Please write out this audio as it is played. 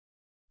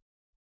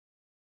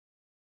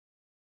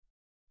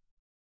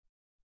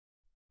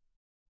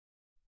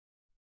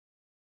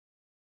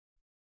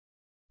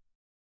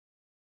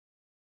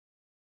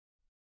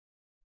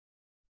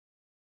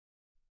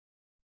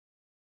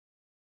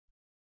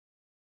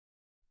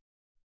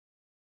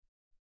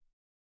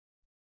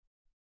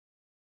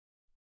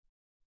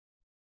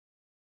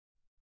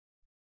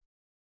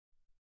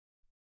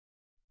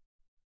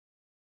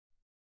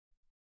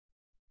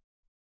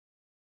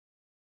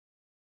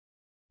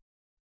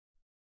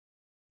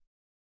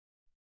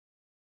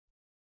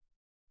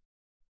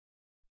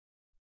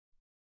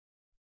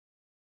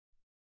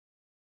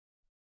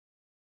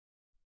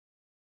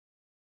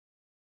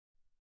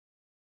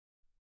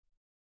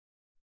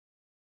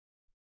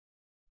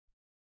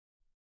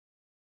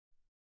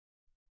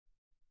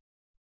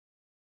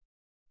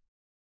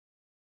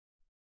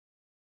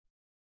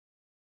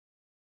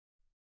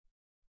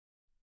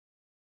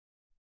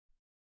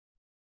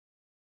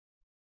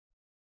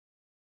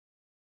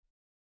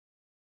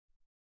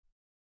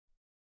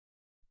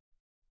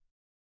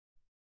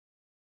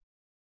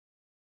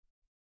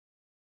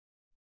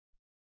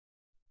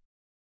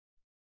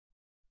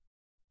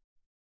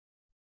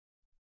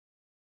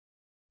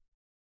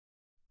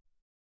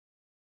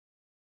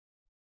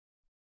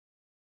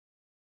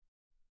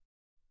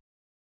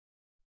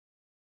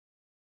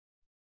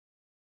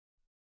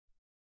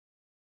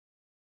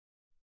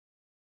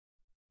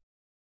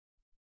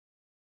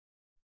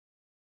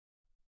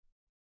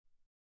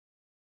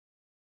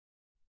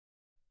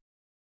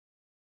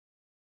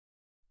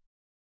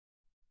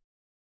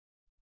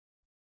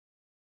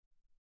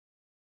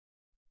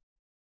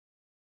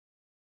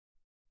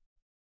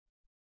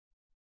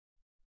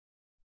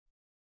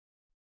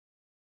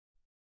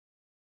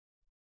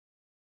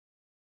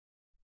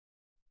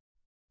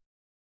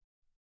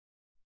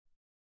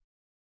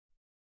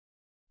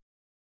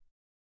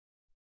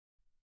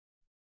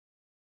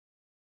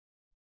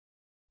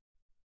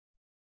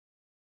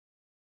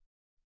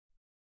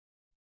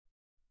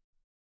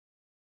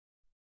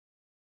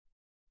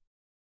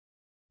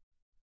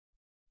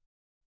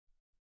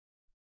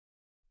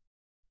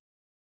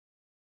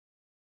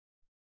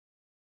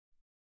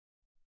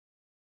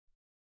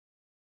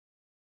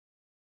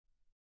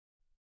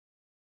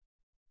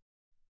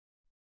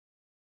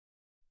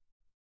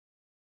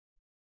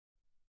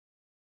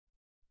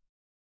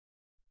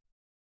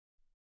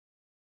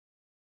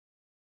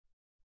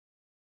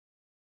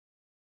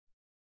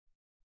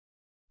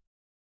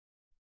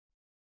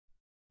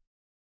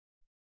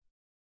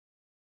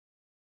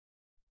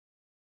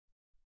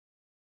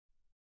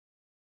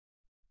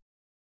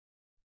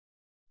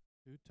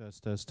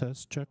Test, test,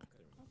 test, check.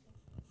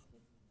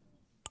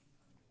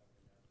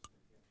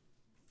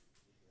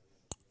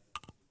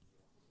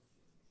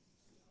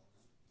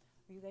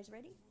 Are you guys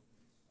ready?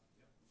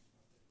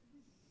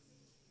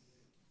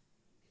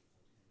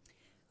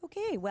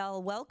 Okay,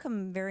 well,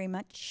 welcome very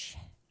much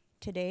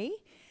today.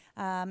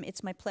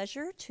 It's my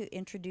pleasure to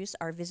introduce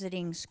our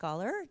visiting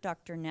scholar,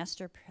 Dr.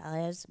 Nestor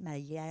Perez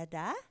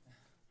Mallada.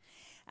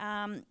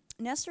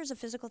 Nestor is a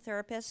physical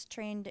therapist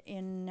trained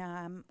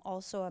in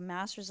also a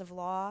Master's of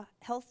Law,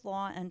 Health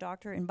Law, and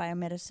Doctor in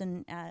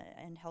Biomedicine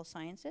and Health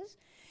Sciences.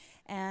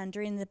 And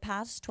during the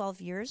past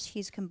 12 years,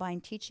 he's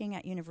combined teaching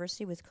at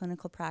university with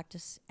clinical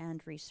practice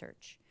and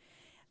research.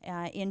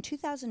 In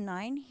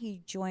 2009,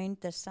 he joined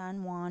the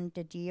San Juan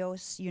de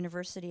Dios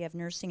University of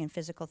Nursing and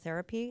Physical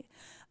Therapy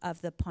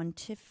of the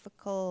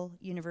Pontifical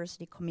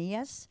University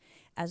Comillas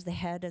as the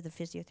head of the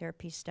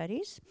physiotherapy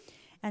studies.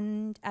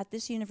 And at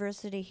this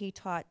university, he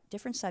taught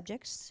different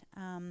subjects,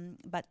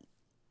 but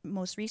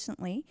most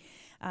recently,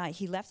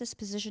 he left this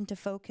position to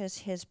focus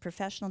his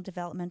professional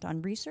development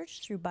on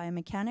research through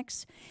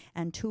biomechanics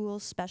and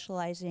tools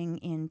specializing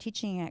in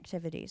teaching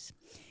activities.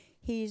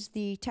 He's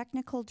the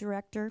technical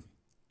director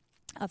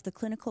of the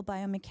Clinical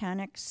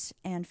Biomechanics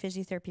and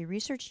Physiotherapy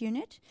Research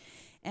Unit,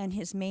 and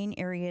his main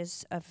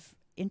areas of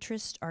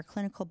interest are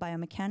clinical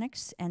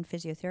biomechanics and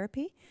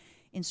physiotherapy,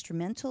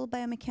 instrumental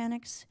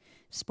biomechanics,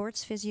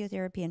 sports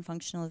physiotherapy, and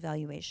functional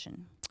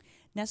evaluation.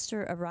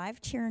 Nestor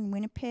arrived here in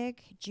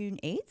Winnipeg June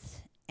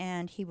 8th,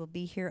 and he will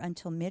be here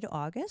until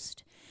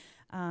mid-August.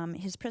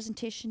 His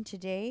presentation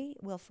today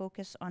will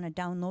focus on a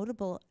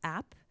downloadable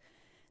app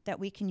that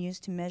we can use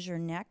to measure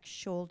neck,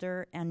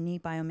 shoulder, and knee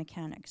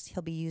biomechanics.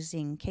 He'll be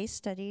using case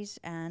studies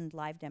and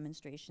live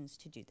demonstrations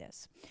to do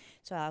this.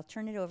 So I'll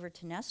turn it over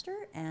to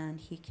Nestor, and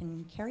he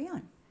can carry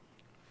on.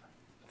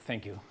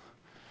 Thank you.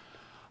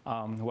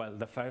 Well,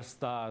 the first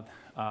that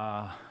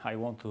I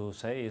want to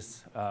say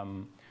is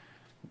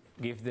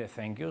give the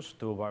thank yous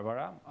to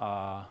Barbara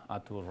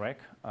to REC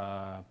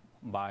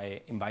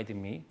by inviting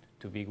me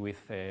to be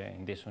with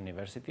in this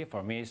university.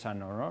 For me, it's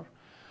an honor.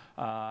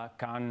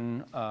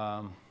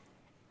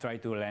 Try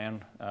to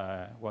learn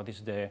what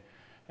is the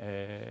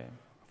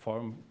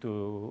form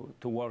to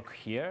work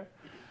here.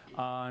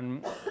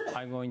 And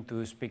I'm going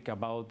to speak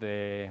about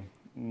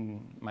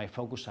my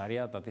focus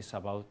area, that is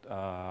about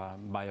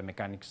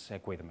biomechanics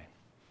equipment.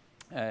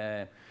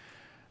 The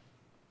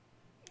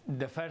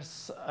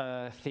first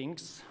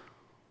things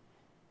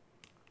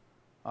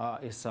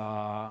is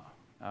I'm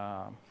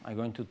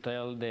going to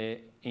tell the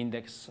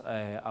index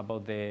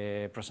about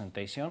the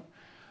presentation.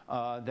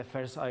 The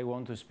first, I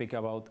want to speak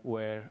about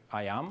where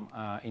I am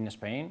in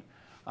Spain,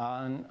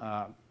 and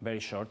very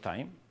short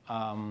time.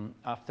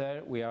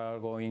 After, we are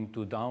going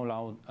to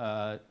download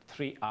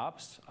 3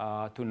 apps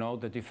to know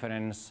the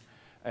different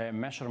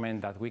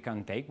measurement that we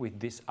can take with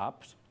these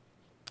apps.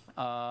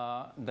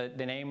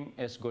 The name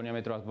is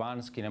Goniometro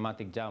Advanced,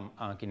 Kinematic Jam,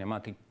 and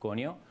Kinematic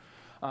Gonio.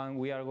 And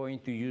we are going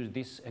to use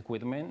this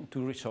equipment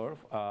to resolve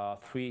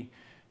 3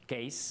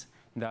 cases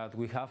that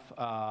we have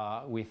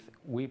with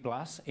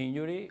whiplash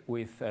injury,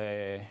 with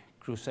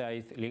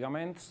cruciate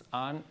ligaments,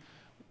 and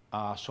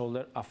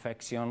shoulder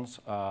affections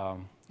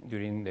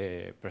during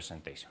the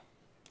presentation.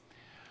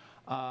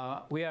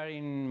 We are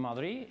in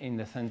Madrid, in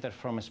the center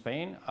from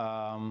Spain.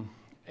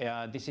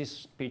 This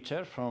is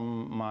picture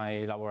from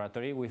my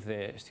laboratory with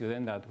the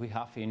student that we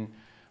have in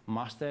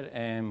Master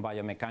in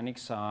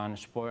Biomechanics and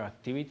Sport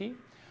Activity.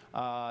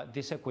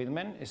 This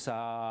equipment is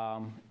a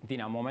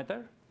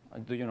dynamometer.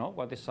 Do you know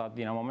what is a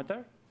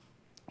dynamometer?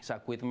 It's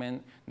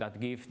equipment that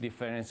gives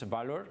different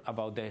value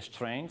about the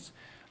strengths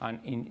and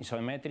in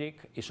isometric,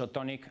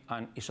 isotonic,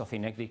 and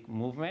isokinetic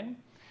movement.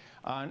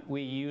 And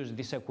we use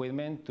this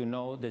equipment to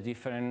know the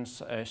different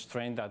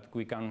strength that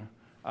we can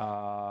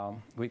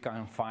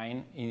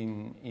find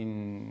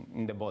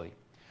in the body.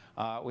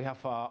 We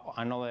have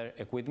another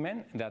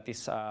equipment that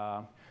is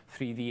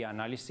 3D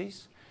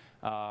analysis.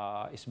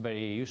 It's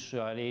very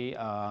usually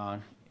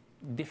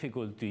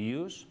difficult to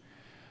use.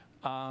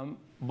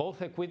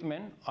 Both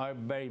equipment are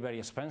very, very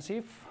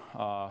expensive.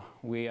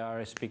 We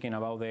are speaking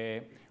about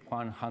the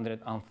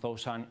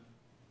 100,000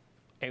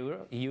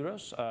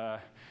 euros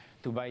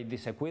to buy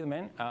this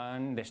equipment,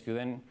 and the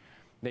student,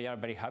 they are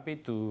very happy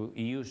to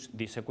use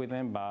this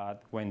equipment,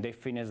 but when they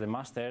finish the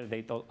master,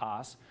 they told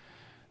us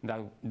that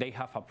they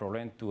have a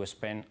problem to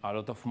spend a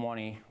lot of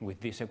money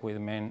with this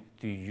equipment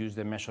to use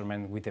the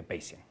measurement with the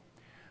patient.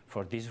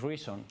 For this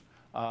reason,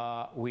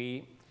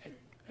 we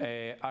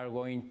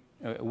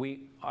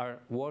are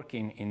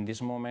working in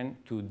this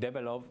moment to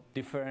develop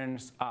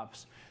different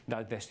apps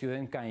that the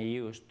student can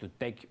use to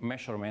take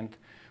measurement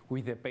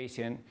with the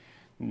patient,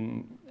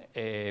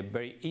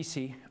 very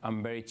easy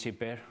and very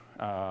cheaper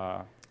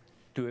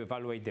to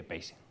evaluate the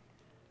patient.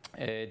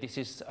 This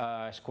is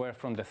a square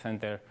from the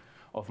center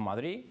of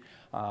Madrid,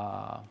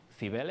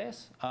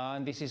 Cibeles,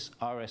 and this is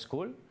our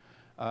school.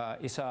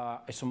 It's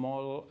a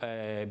small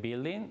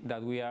building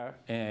that we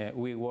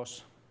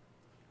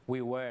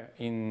were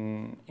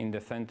in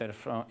the center,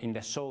 in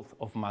the south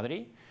of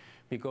Madrid,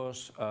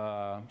 because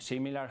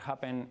similar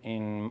happened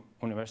in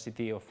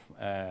University of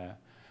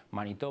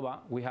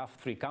Manitoba. We have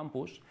 3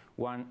 campus,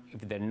 one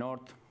in the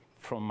north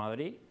from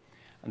Madrid,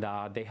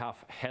 that they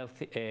have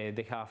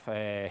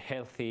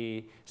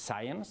healthy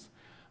science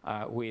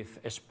with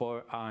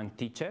sport and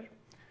teacher.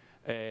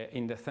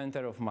 In the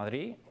center of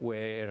Madrid,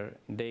 where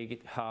they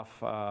have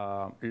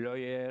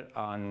lawyer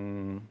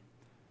and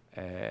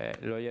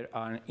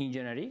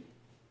engineering.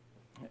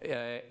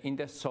 In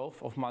the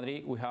south of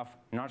Madrid, we have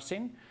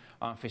nursing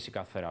and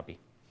physical therapy.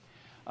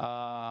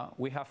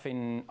 We have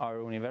in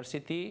our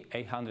university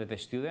 800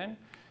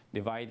 students,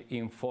 divided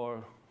in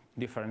 4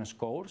 different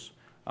courses,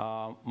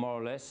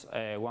 more or less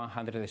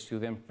 100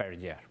 students per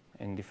year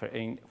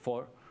in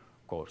 4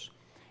 courses.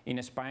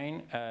 In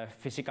Spain,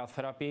 physical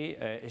therapy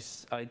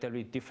is a little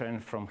bit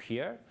different from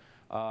here.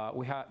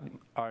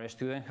 Our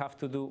students have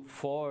to do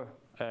 4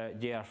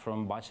 years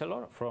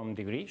from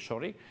degree,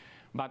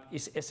 but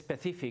it's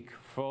specific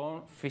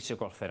from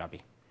physical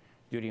therapy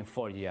during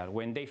 4 years.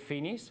 When they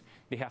finish,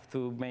 they have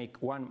to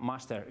make 1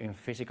 master in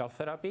physical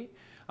therapy,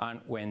 and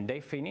when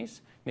they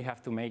finish, they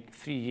have to make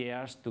 3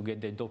 years to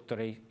get the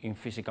doctorate in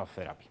physical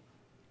therapy.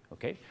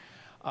 Okay.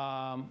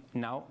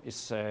 Now,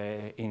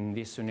 in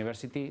this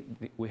university,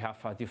 we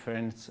have a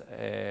different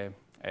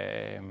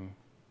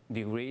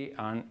degree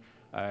and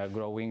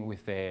growing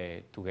with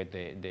to get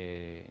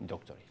the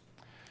doctorate.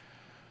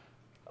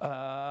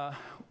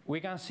 We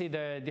can see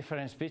the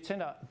different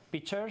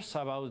pictures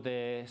about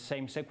the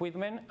same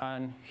equipment,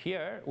 and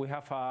here we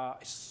have a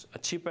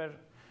cheaper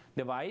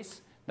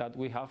device that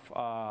we have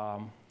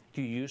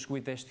to use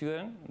with the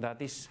student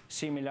that is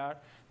similar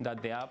to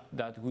the app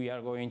that we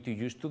are going to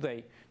use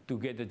today to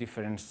get the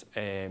different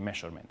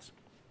measurements.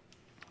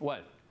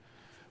 Well,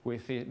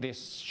 with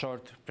this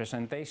short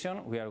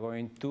presentation, we are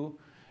going to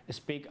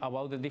speak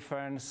about the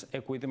different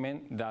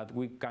equipment that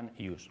we can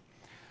use.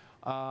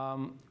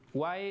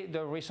 Why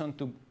the reason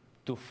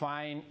to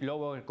find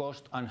lower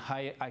cost and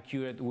higher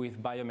accurate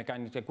with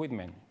biomechanics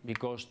equipment?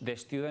 Because the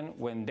student,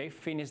 when they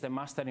finish the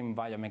master in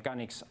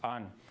biomechanics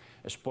and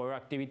sport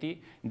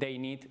activity, they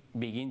need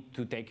begin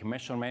to take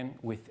measurement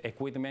with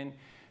equipment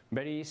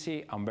very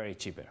easy and very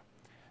cheaper.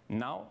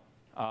 Now,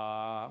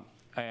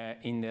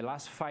 in the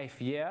last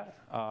 5 years,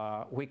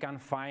 we can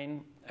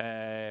find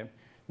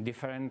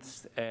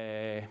different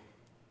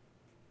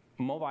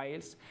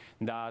mobiles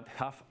that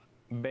have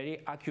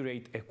very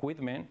accurate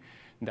equipment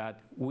that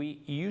we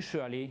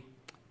usually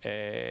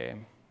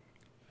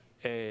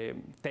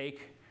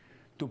take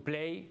to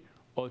play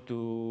or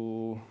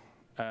to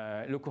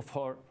look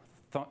for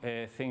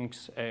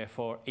things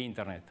for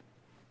internet.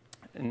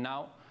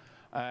 Now,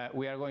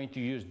 we are going to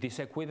use this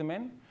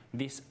equipment,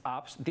 these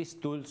apps, these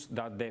tools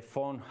that the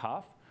phone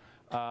have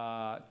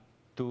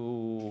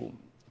to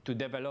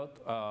develop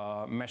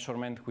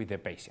measurement with the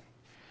patient.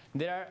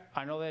 There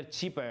are another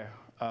cheaper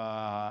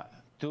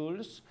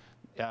tools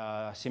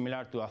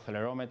similar to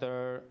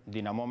accelerometer,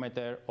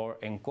 dynamometer, or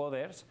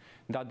encoders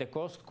that the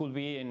cost could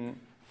be in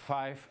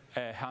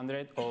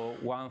 500 or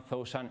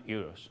 1,000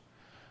 euros.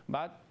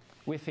 But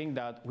we think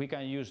that we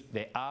can use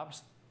the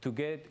apps to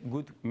get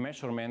good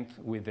measurement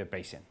with the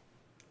patient.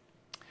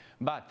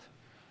 But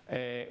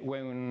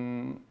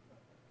when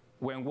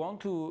we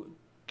want to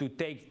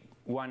take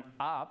one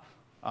app,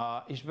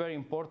 it's very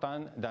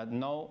important that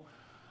know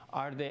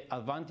are the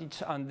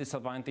advantages and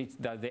disadvantages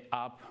that the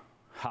app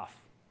have.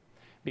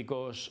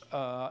 Because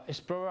it's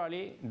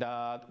probably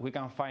that we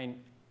can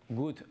find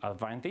good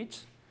advantage,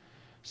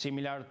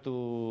 similar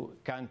to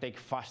can take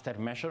faster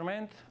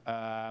measurement,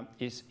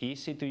 is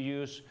easy to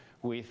use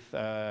with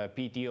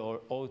PT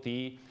or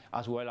OT,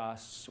 as well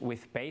as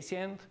with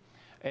patient.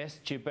 It's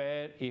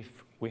cheaper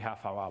if we have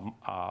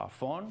a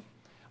phone,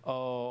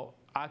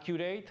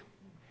 accurate,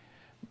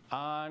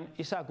 and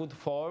it's a good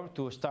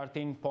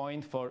starting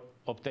point for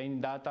obtaining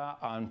data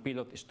and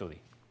pilot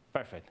study.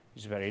 Perfect,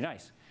 it's very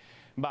nice.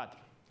 But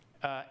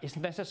it's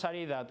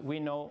necessary that we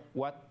know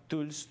what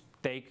tools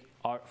take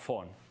our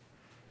phone,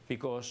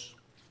 because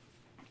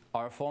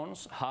our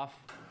phones have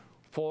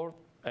 4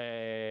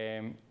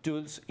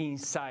 tools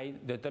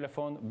inside the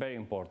telephone, very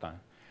important.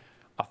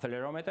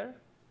 Accelerometer,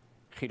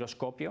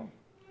 gyroscopio,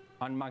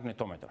 and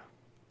magnetometer.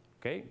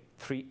 Okay,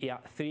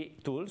 3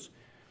 tools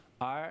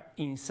are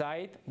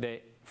inside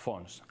the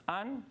phones,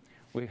 and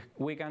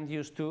we can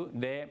use too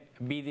the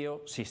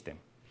video system.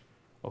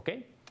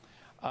 Okay,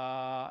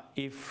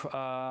 if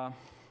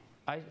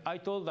I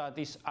told that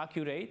it's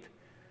accurate,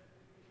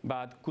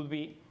 but could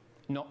be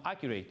not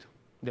accurate,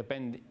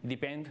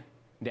 depend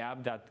the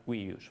app that we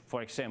use.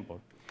 For example,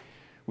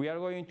 we are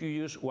going to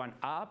use one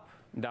app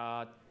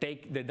that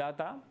take the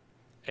data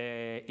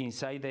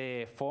inside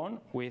the phone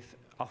with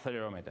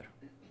accelerometer.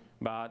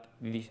 But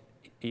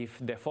if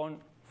the phone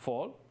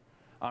fall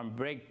and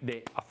break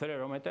the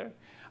accelerometer,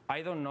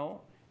 I don't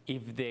know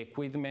if the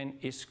equipment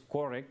is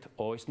correct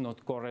or is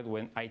not correct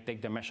when I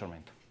take the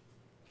measurement.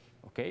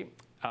 Okay,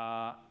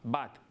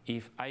 but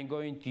if I'm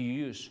going to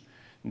use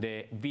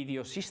the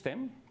video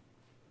system,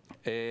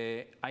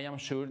 I am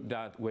sure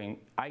that when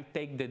I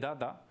take the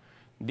data,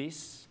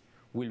 this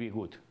will be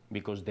good,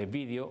 because the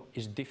video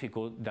is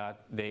difficult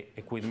that the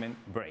equipment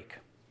break.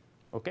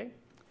 Okay?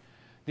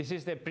 This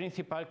is the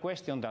principal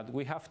question that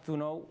we have to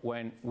know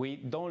when we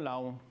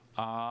download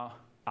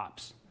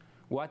apps.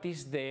 What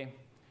is the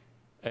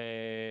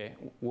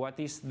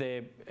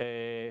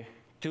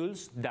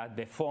tools that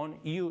the phone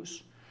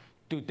use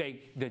to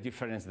take the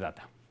different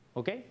data?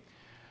 Okay?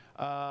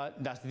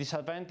 The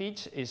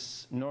disadvantage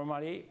is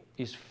normally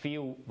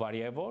few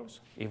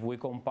variables. If we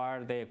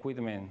compare the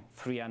equipment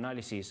 3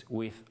 analysis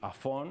with a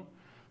phone,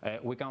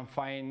 we can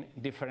find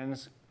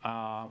different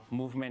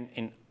movement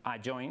in a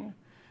joint,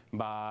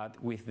 but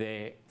with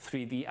the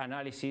 3D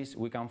analysis,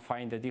 we can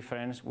find the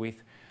difference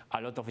with a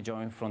lot of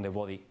joints from the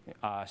body,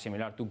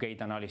 similar to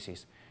gait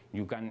analysis.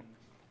 You can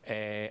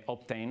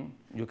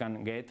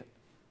get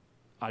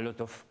a lot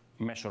of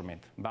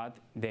measurement, but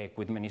the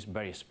equipment is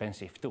very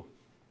expensive too.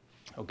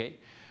 Okay.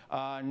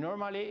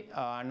 Normally,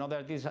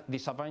 another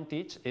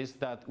disadvantage is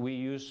that we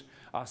use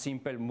a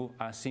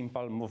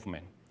simple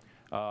movement.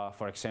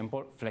 For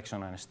example,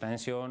 flexion and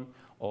extension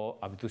or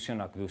abduction,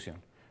 abduction.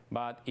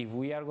 But if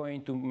we are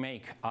going to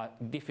make a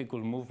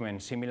difficult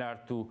movement similar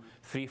to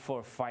 3,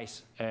 4,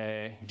 5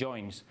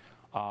 joints,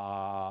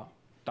 the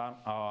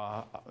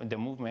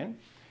movement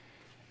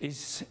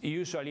is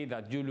usually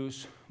that you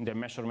lose the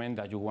measurement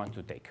that you want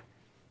to take.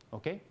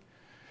 Okay?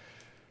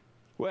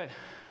 Well,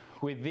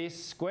 with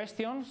these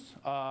questions,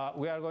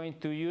 we are going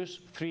to use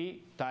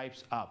 3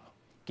 types up: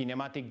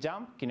 kinematic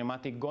jump,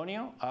 kinematic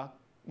gonio,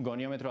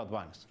 goniometro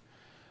advanced.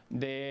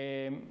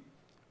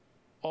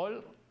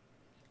 All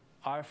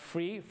are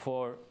free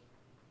for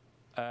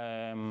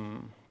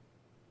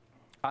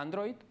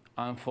Android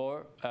and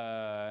for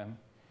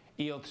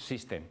iOS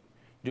system.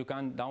 You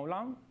can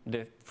download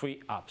the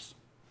 3 apps.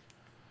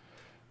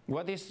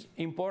 What is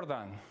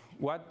important?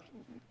 What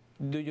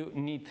do you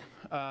need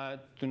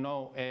to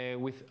know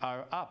with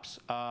our apps?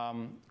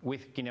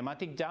 With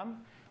kinematic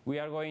jump, we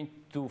are going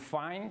to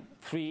find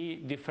 3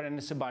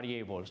 different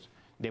variables: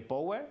 the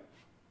power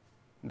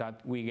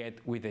that we get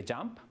with the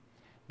jump,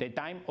 the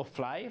time of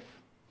flight,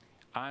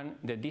 and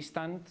the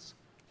distance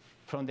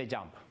from the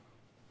jump.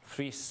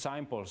 3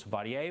 samples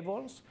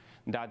variables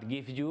that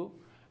give you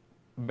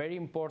very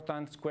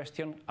important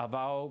question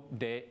about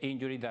the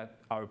injury that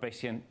our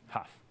patient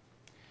have.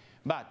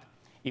 But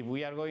if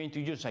we are going to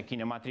use a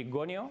kinematic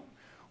gonio,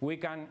 we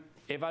can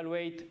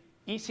evaluate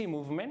easy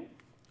movement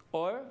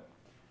or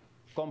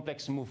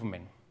complex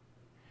movement.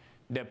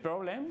 The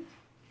problem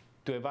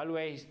to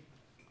evaluate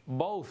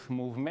both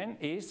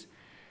movement is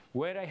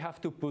where I have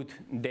to put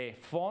the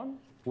phone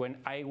when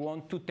I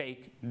want to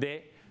take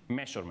the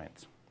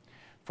measurements.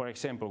 For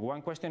example,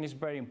 one question is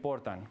very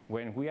important.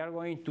 When we are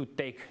going to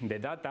take the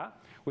data,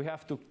 we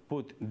have to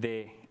put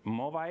the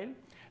mobile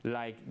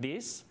like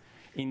this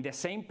in the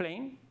same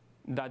plane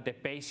that the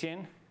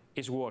patient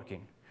is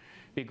working.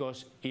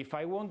 Because if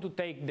I want to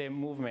take the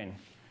movement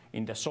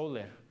in the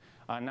shoulder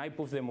and I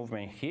put the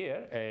movement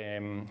here,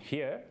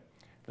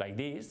 like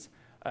this,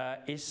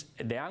 is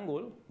the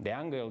angle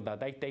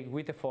that I take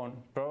with the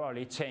phone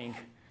probably change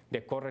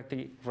the correct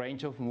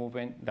range of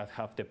movement that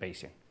have the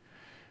patient.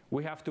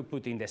 We have to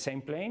put in the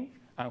same plane,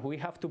 and we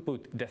have to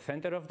put the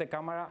center of the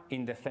camera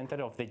in the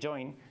center of the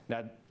joint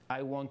that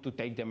I want to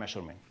take the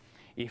measurement.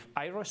 If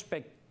I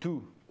respect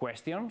 2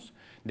 questions,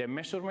 the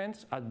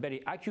measurements are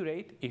very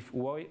accurate if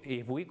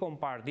we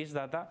compare this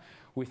data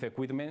with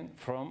equipment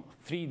from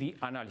 3D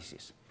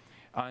analysis.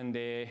 And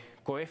the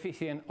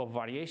coefficient of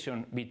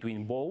variation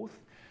between both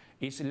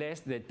is less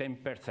than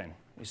 10%.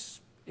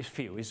 It's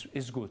few,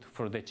 it's good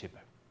for the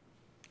cheaper.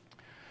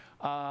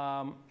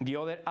 The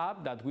other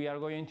app that we are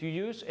going to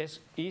use is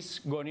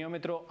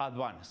Goniometro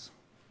Advanced.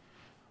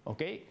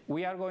 Okay,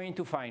 we are going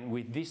to find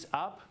with this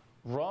app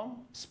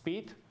ROM,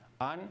 speed,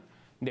 and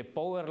the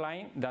power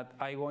line that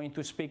I'm going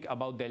to speak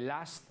about the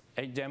last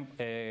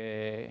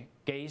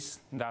case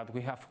that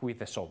we have with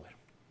the shoulder.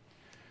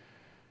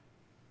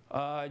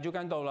 You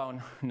can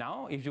download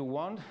now if you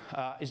want.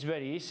 It's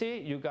very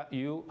easy.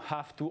 You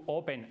have to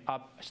open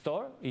App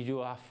Store if you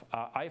have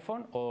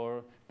iPhone,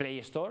 or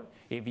Play Store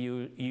if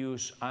you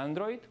use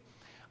Android.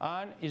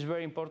 And it's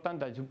very important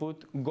that you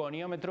put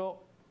Goniometro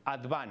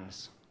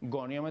Advanced.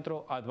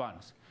 Goniometro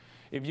Advanced.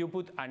 If you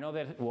put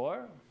another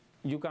word,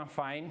 you can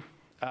find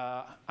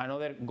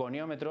another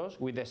goniometros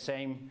with the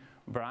same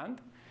brand,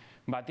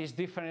 but it's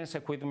different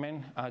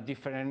equipment,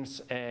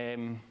 different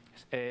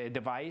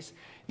device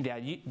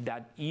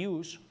that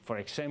use, for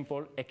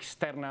example,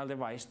 external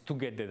device to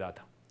get the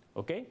data.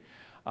 Okay?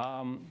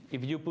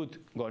 If you put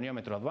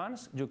Goniometro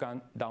Advanced, you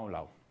can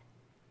download.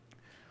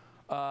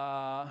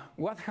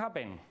 What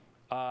happened?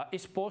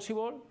 It's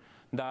possible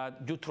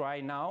that you try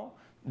now,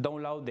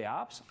 download the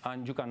apps,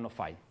 and you cannot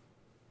find.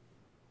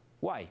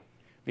 Why?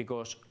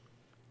 Because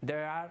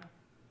there are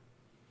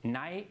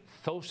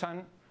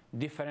 9,000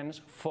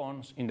 different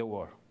phones in the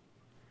world.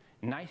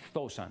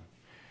 9,000.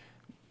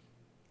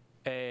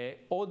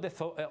 All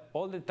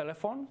the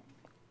telephone,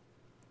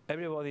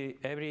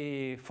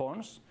 every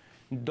phones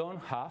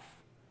don't have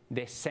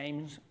the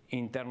same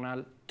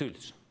internal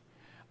tools.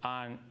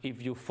 And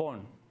if your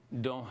phone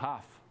don't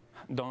have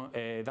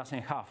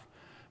doesn't have,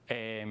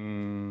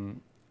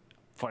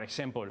 for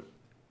example,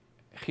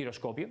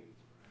 gyroscopio,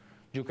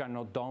 you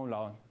cannot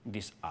download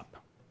this app.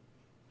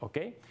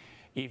 Okay?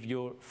 If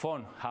your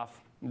phone have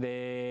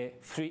the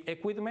free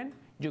equipment,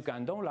 you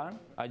can download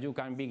and you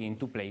can begin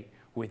to play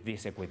with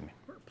this equipment.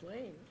 We're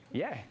playing.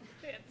 Yeah.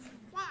 It's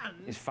fun.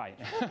 It's fine.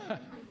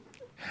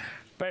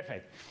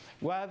 Perfect.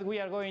 What we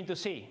are going to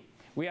see?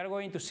 We are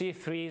going to see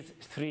three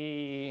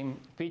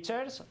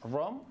features: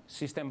 ROM,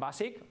 System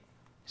Basic,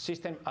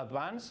 System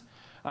Advanced,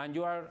 and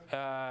you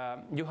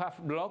have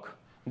blocked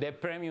the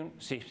premium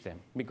system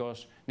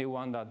because the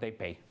one that they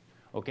pay.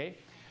 Okay?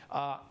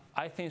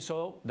 I think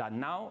so that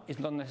now it's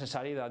not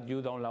necessary that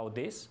you download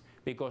this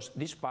because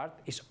this part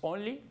is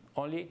only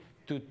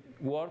to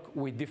work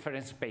with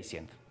different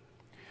patients.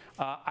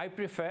 I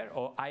prefer,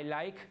 or I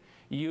like,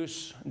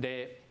 use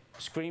the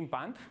screen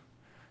band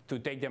to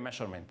take the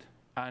measurement,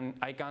 and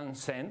I can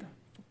send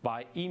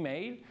by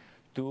email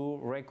to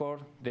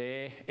record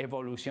the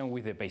evolution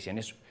with the patient.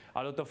 It's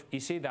a lot of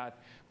easy that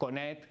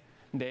connect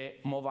the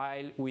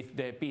mobile with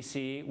the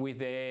PC, with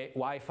the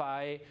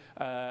Wi-Fi.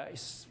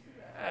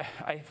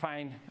 I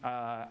find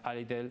a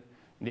little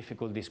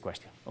difficult this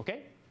question,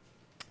 okay?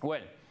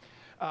 Well,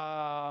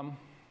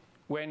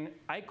 when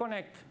I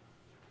connect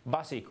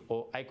basic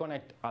or I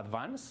connect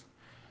advanced,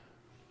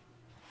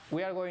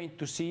 we are going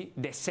to see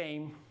the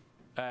same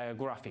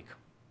graphic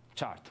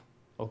chart,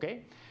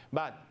 okay?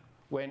 But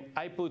when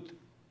I put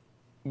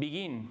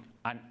begin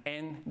and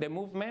end the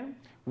movement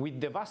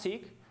with the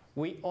basic,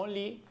 we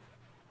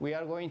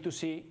are going to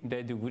see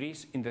the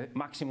degrees in the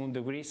maximum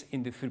degrees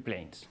in the 3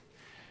 planes.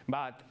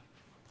 But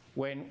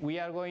when we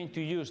are going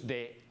to use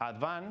the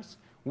advanced,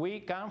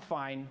 we can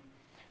find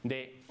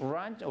the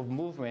range of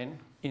movement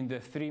in the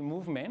 3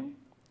 movements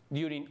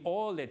during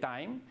all the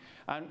time,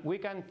 and we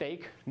can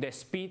take the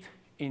speed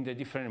in the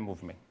different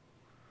movement.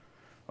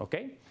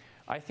 Okay?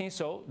 I think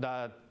so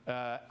that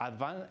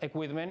advanced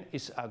equipment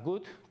is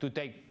good to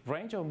take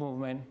range of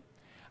movement,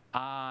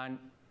 and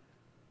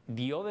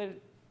the other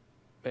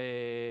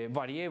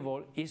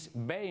variable is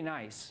very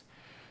nice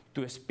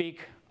to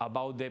speak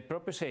about the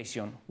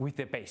proprioception with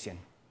the patient,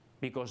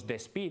 because the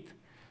speed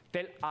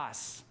tells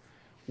us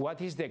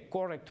what is the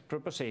correct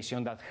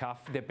proprioception that have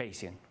the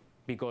patient.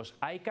 Because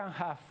I can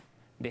have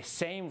the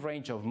same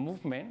range of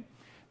movement,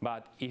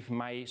 but if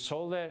my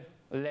shoulder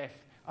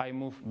left, I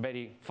move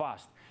very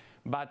fast,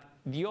 but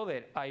the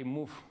other I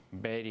move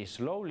very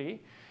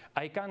slowly,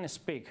 I can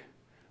speak,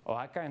 or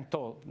I can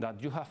tell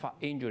that you have an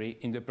injury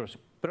in the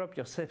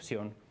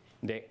proprioception,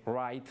 the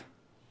right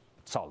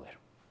shoulder.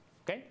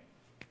 Okay?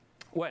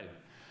 Well,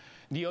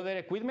 the other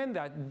equipment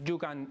that you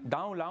can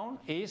download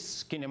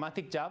is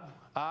kinematic jab,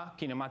 a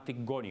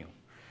kinematic gonio.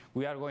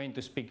 We are going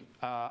to speak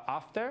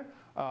after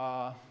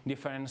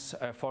different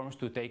forms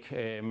to take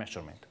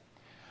measurement.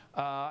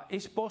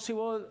 It's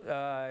possible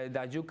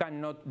that you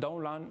cannot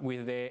download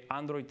with the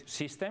Android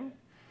system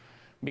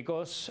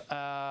because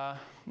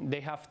they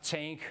have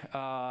changed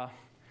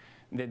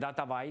the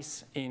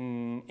database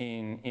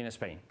in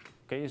Spain.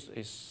 Okay,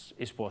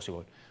 it's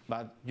possible,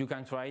 but you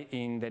can try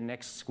in the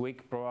next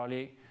week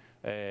probably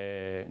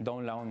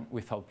download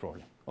without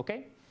problem.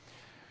 Okay.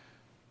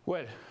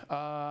 Well,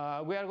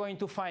 we are going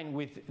to find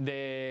with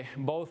the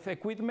both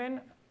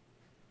equipment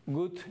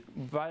good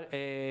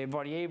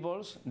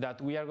variables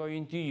that we are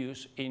going to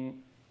use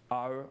in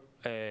our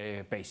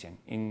patient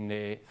in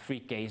the 3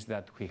 cases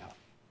that we have.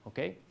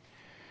 Okay.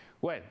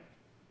 Well,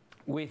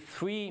 with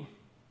 3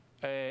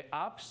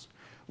 apps,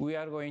 we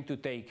are going to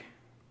take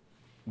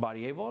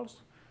variables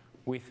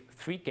with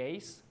 3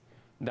 cases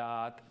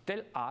that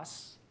tell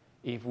us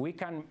if we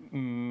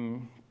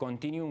can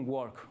continue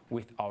work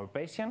with our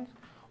patient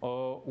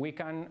or we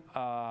can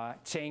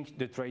change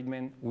the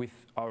treatment with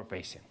our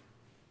patient.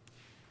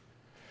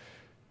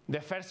 The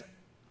first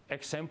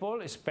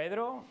example is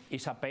Pedro.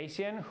 Is a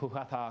patient who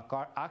had a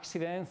car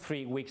accident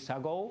 3 weeks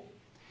ago.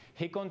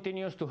 He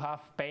continues to have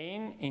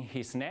pain in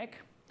his neck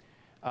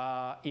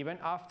even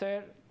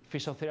after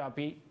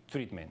physiotherapy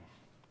treatment.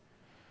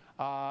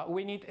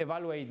 We need to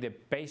evaluate the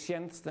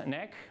patient's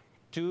neck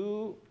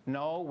to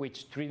know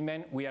which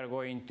treatment we are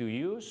going to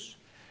use,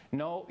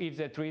 know if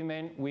the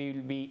treatment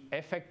will be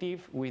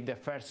effective with the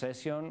first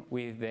session,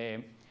 with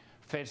the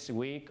first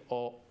week,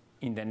 or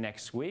in the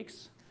next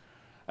weeks,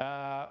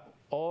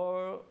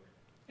 or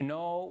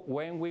know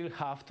when we'll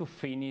have to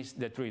finish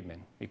the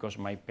treatment, because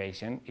my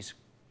patient is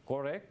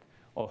correct,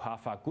 or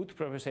have a good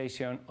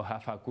proprioception, or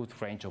have a good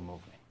range of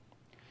movement.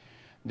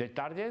 The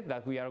target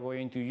that we are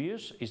going to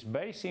use is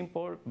very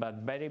simple, but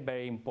very,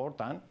 very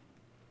important.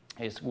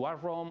 Is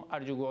what ROM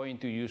are you going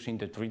to use in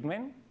the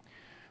treatment?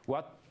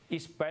 What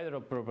is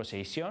Pedro's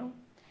proprioception?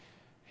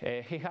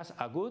 He has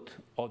a good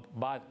or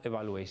bad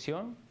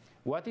evaluation.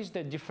 What is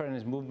the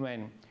different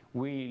movement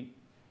will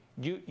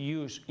you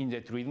use in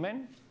the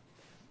treatment?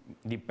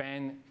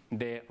 Depend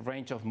the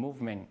range of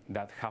movement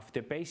that have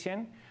the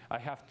patient. I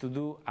have to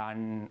do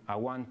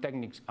one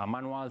technique, a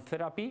manual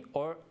therapy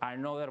or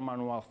another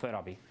manual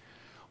therapy.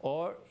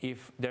 Or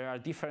if there are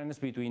differences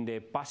between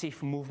the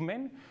passive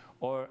movement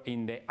or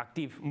in the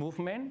active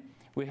movement,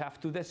 we have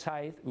to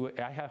decide,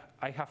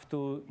 I have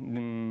to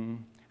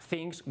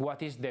think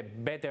what is the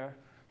better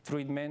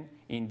treatment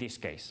in this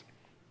case.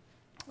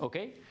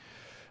 Okay?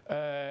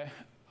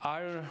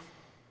 Are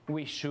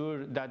we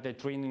sure that the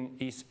treatment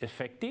is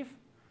effective?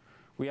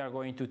 We are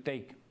going to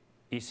take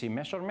easy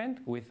measurement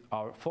with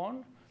our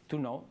phone to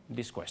know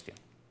this question.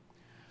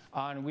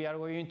 And we are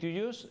going to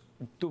use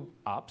two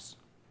apps,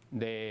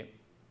 the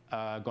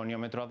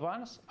Goniometer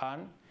Advanced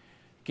and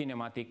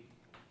Kinematic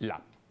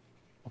Lab.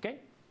 Okay?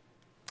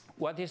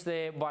 What is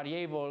the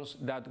variables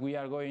that we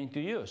are going to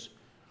use?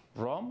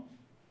 ROM,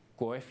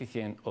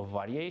 coefficient of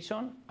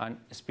variation, and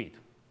speed.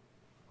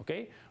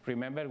 Okay?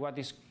 Remember what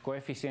is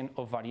coefficient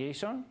of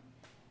variation?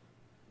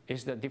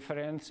 Is the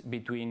difference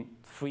between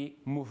three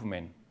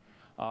movements.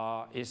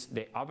 Is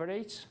the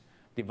average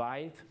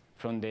divided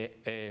from the,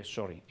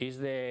 is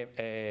the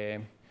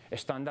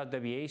standard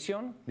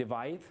deviation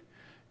divided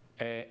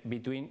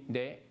between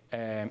the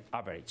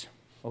average.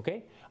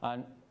 Okay?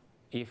 And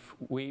if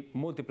we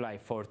multiply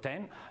for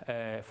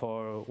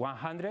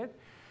 100,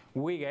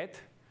 we get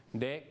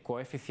the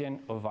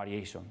coefficient of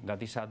variation.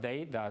 That is a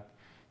data that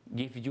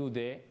gives you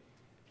the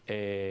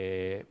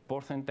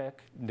percentage,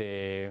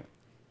 the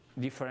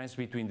difference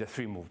between the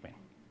three movements.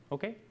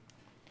 Okay?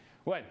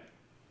 Well,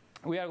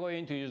 we are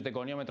going to use the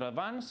Goniometer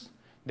Advanced.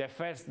 The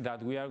first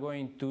that we are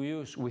going to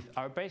use with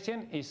our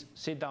patient is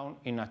sit down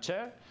in a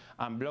chair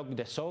and block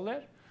the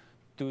shoulder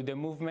to the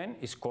movement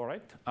is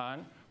correct.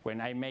 And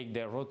when I make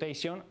the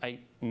rotation, I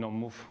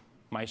move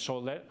my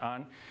shoulder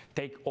and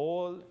take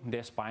all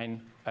the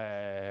spine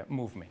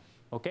movement.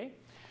 Okay?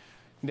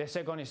 The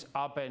second is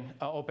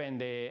open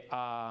the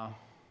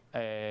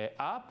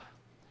app.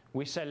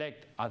 We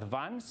select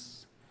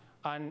Advanced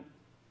and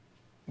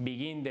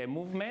begin the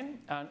movement,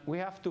 and we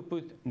have to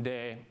put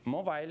the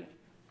mobile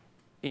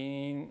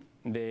in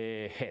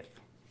the head.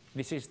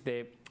 This is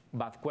the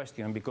bad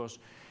question, because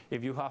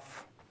if you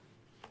have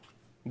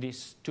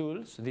these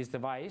tools, this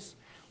device,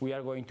 we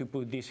are going to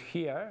put this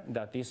here,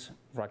 that is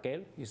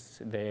Raquel,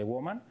 is the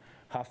woman,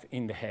 have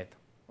in the head.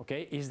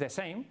 Okay? It's the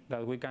same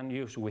that we can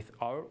use with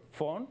our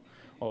phone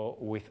or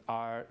with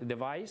our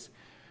device,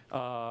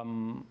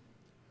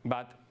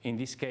 but in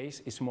this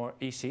case it's more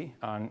easy,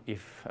 and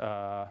if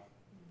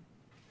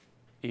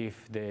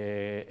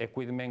the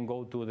equipment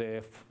go to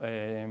the,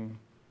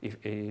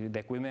 if the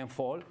equipment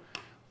fall,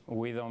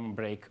 we don't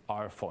break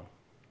our phone.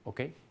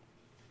 Okay?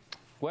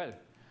 Well,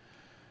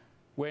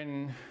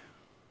 when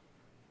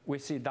we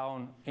sit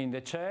down in the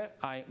chair,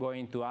 I'm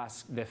going to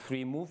ask the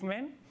three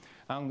movements,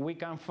 and we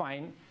can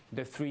find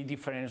the three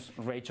different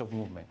rates of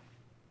movement: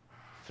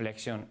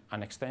 flexion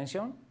and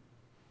extension,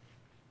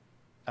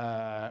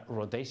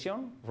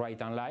 rotation,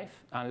 right and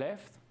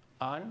left,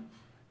 and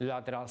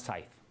lateral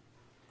side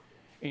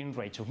in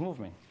rates of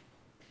movement.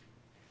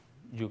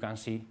 You can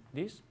see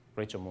this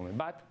rates of movement,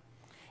 but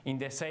in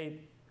the same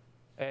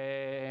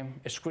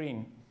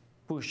screen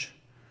push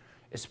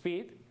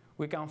speed,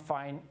 we can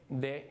find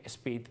the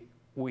speed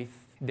with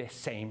the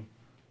same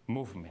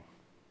movement.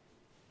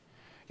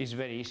 It's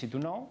very easy to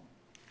know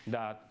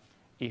that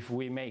if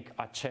we make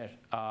a chair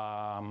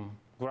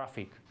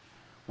graphic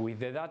with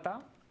the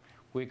data,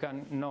 we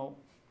can know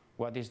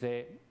what is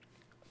the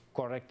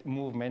correct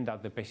movement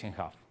that the patient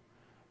has.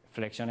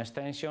 Flexion,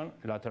 extension,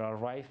 lateral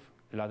right,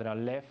 lateral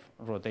left,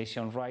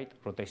 rotation right,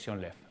 rotation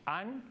left,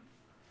 and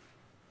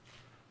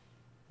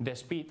the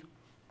speed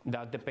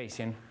that the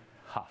patient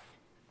has.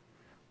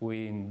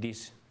 With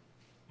these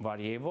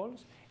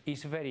variables,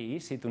 it's very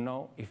easy to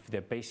know if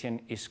the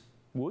patient is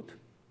good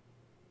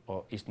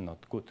or is not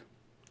good.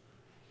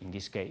 In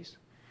this case,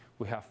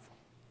 we have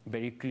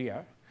very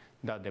clear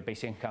that the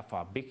patient has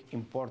a big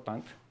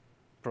important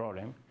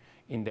problem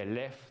in the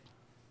left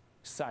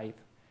side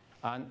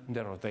and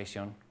the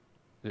rotation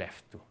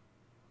left too.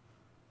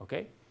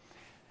 Okay?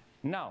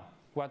 Now,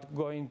 what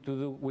we're going to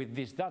do with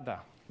this data?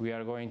 We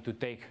are going to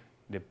take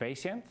the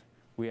patient,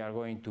 we are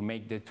going to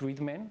make the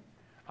treatment,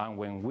 and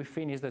when we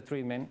finish the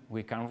treatment,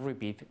 we can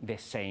repeat the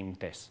same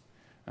test.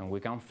 And we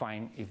can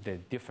find if the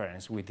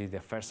difference between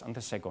the first and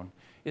the second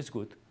is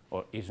good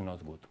or is not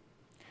good.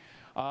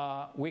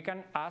 We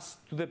can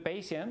ask to the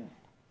patient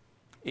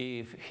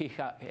if he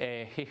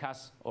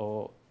has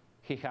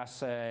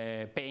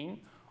pain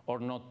or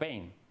not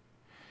pain,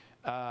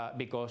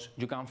 because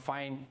you can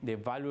find the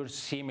values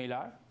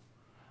similar,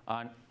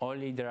 and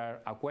only there are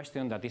a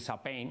question that is a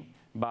pain,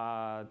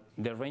 but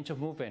the range of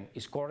movement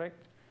is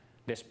correct,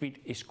 the speed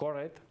is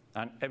correct,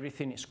 and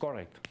everything is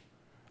correct.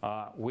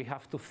 We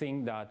have to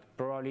think that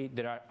probably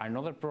there are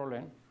another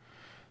problem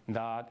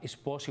that is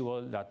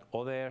possible that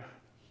other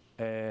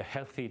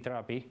healthy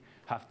therapy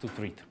have to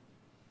treat.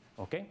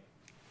 Okay?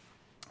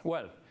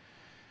 Well,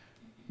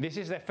 this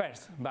is the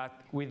first,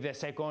 but with the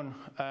second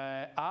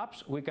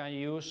apps, we can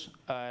use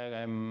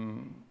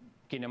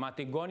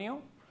kinematic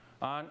gonio,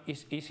 and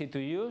it's easy to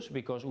use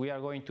because we are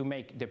going to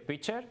make the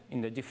picture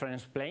in the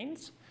different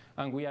planes,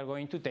 and we are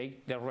going to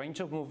take the range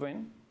of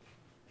movement,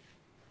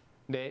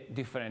 the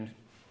different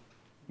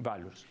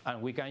values,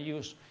 and we can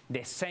use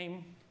the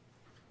same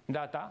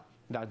data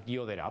than the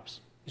other apps.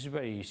 It's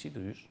very easy to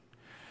use.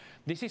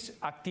 This is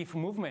active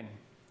movement,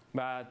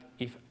 but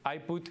if I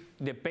put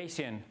the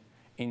patient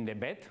in the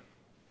bed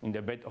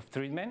of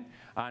treatment,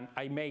 and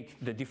I make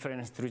the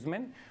different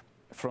treatment,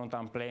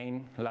 frontal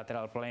plane,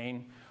 lateral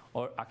plane,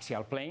 or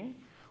axial plane,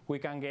 we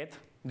can get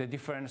the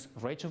different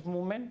rates of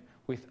movement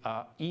with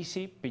an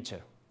easy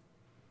picture.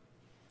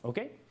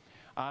 Okay?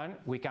 And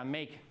we can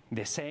make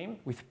the same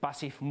with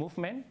passive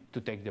movement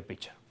to take the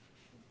picture.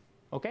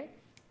 Okay?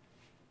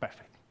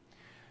 Perfect.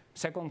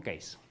 Second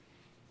case.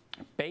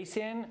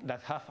 Patient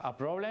that have a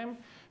problem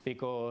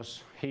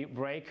because he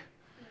break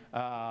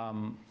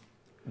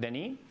the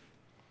knee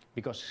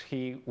because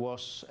he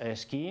was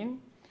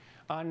skiing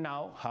and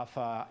now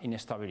have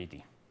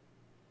instability.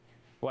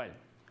 Well,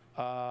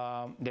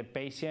 the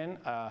patient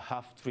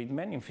have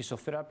treatment in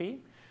physiotherapy,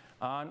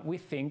 and we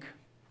think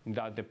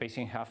that the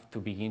patient have to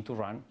begin to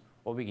run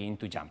or begin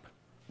to jump,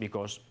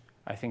 because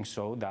I think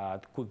so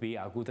that could be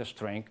a good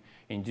strength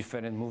in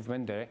different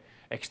movement, the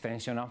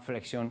extension and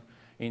flexion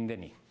in the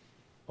knee.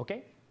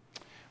 Okay?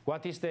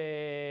 What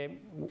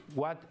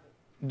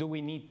do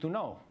we need to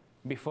know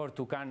before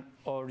to can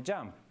or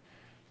jump?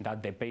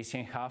 That the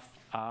patient have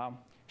a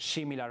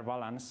similar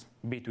balance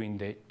between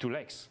the two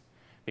legs.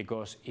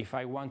 Because if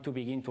I want to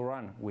begin to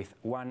run with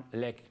one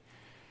leg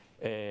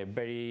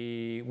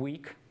very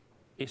weak,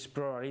 it's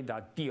probably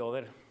that the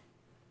other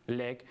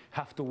leg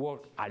have to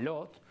work a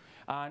lot,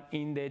 and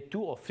in the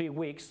 2 or 3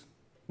 weeks,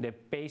 the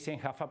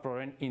patient have a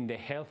problem in the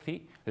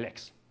healthy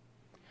legs.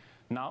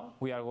 Now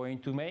we are going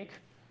to make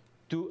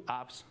 2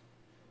 apps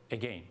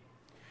again.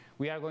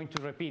 We are going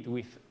to repeat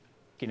with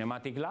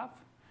kinematic lab,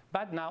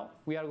 but now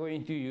we are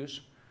going to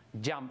use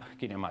jump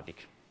kinematic.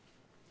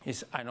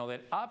 It's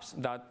another apps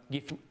that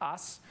give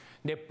us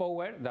the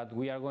power that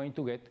we are going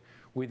to get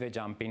with the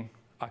jumping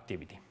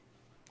activity.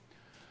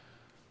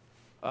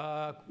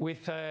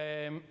 With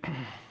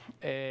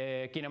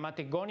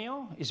kinematic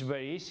gonio, it's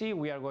very easy.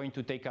 We are going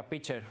to take a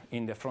picture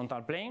in the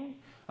frontal plane,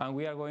 and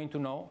we are going to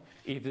know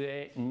if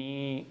the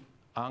knee,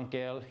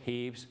 ankle,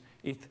 hips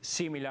is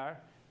similar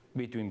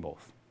between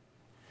both.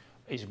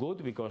 It's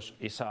good because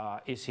it's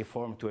an easy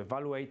form to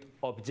evaluate.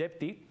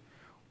 Objective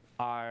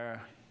are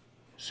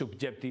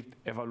subjective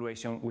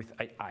evaluation with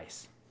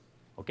eyes.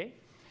 Okay?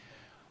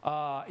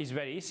 It's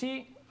very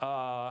easy.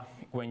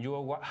 When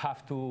you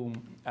have to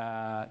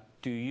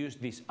use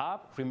this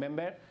app,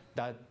 remember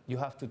that you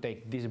have to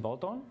take this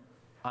button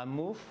and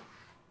move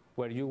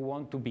where you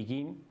want to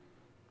begin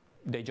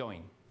the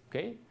joint.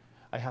 Okay?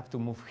 I have to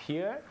move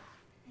here,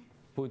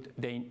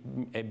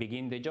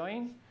 begin the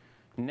joint,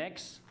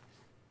 next,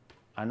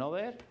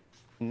 another,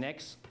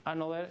 next,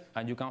 another,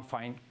 and you can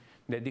find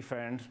the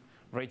different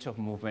rates of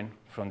movement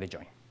from the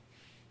joint.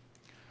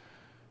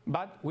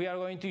 But we are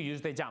going to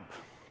use the jump.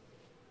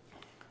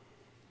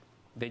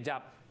 The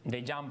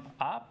jump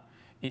app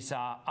is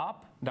an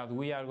app that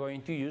we are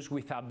going to use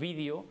with a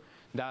video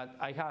that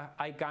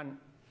I can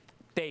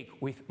take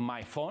with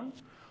my phone,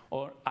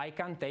 or I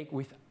can take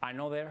with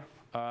another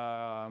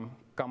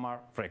camera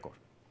record,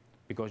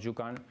 because you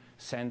can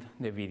send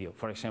the video.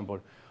 For example,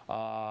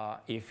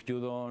 if you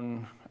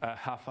don't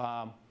have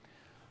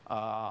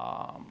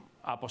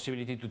a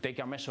possibility to take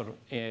a measure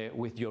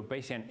with your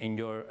patient in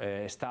your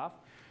staff,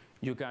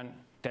 you can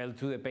tell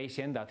to the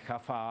patient that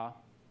have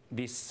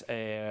this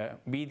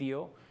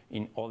video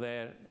in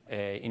other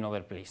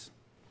place,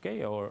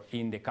 okay, or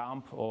in the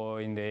camp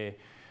or in the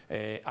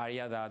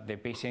area that the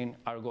patient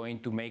are going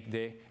to make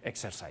the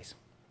exercise.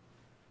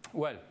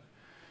 Well,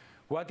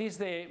 what is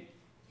the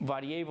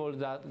variable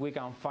that we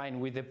can find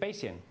with the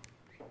patient?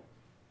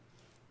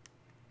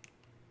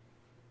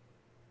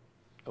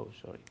 Oh,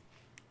 sorry.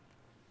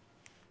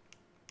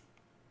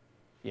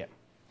 Yeah.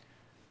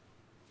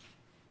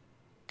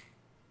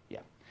 Yeah.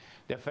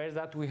 The first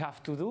that we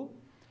have to do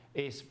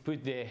is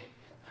put the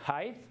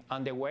height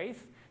and the weight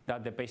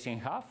that the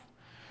patient have,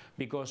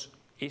 because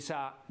it's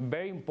a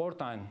very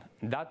important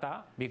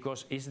data,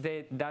 because it's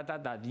the data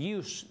that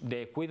use the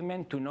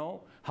equipment to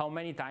know how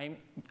many times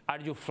are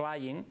you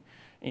flying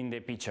in the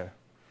picture.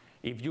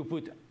 If you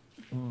put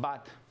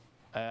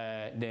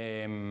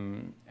the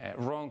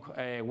wrong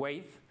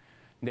weight,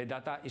 the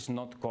data is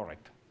not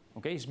correct.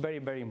 Okay, it's very,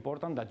 very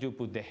important that you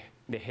put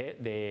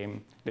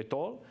the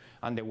toll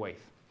and the weight.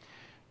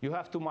 You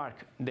have to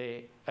mark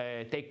the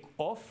take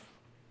off,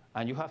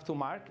 and you have to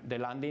mark the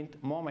landing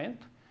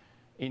moment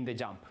in the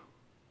jump.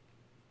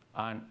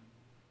 And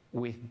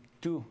with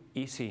 2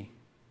 easy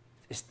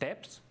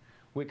steps,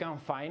 we can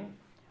find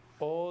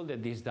all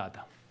this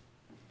data.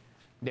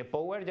 The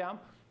power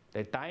jump,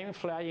 the time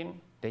flying,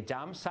 the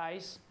jump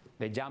size,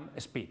 the jump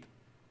speed.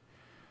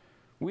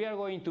 We are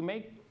going to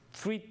make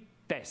 3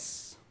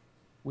 tests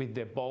with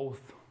the both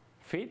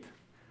feet,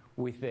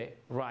 with the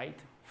right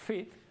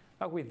feet,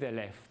 and with the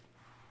left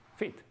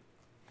feet.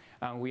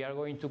 And we are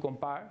going to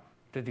compare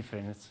the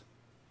different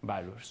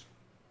values.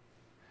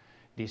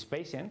 This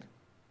patient,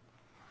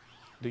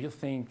 do you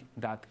think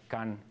that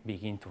can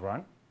begin to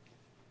run?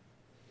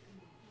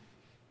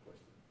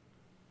 Question.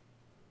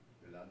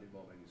 The landing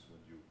moment is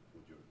when you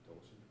put your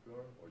toes on the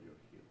floor or your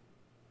heel?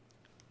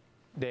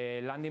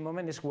 The landing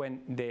moment is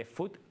when the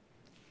foot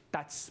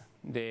touches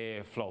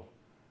the floor.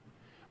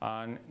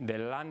 And the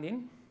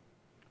landing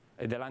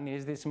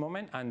is this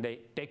moment, and the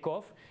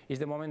takeoff is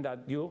the moment that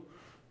you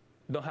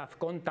don't have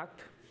contact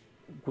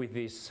with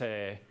this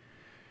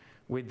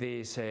with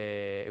the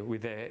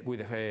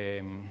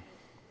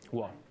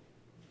wall.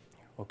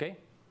 Okay.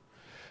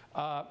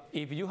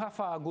 If you have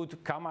a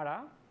good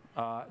camera,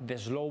 the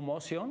slow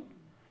motion,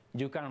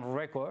 you can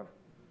record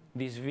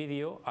this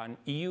video and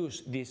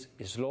use this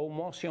slow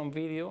motion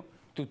video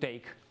to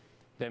take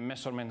the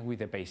measurement with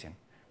the patient,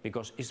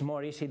 because it's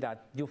more easy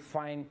that you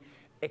find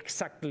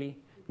exactly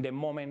the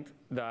moment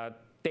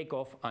that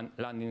takeoff and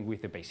landing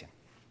with the patient.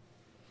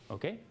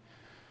 Okay?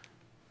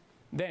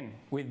 Then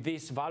with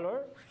this value,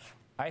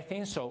 I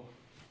think so,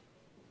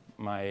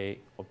 my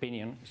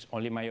opinion, it's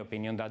only my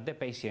opinion, that the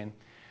patient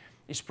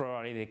is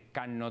probably they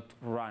cannot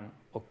run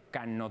or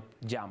cannot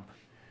jump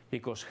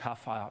because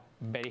have a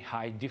very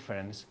high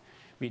difference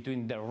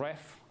between the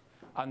left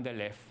and the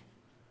left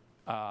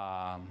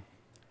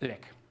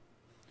leg.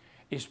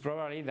 It's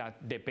probably that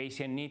the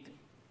patient needs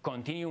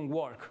continuing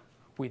work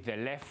with the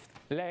left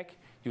leg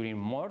during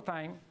more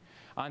time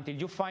until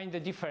you find the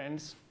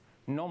difference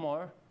no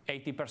more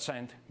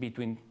 80%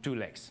 between two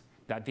legs.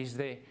 That is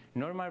the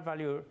normal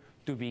value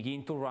to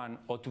begin to run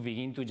or to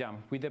begin to jump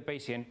with the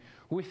patient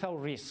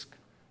without risk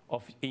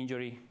of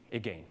injury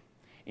again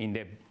in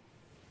the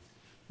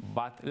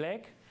bad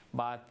leg,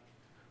 but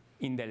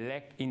in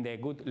the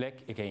good leg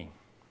again.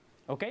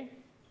 Okay?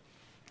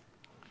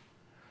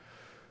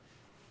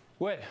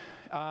 Well,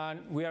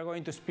 we are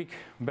going to speak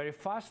very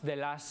fast. The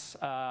last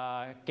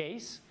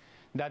case,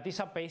 that is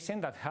a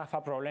patient that has a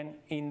problem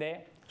in the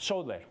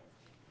shoulder.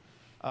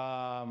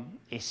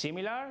 It's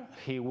similar.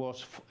 He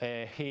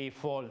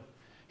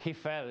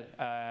fell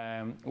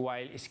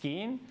while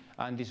skiing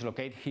and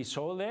dislocated his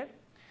shoulder,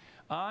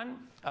 and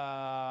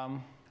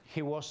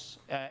he was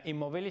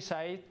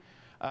immobilized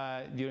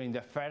during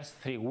the first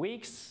 3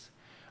 weeks,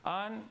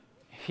 and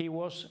he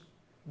was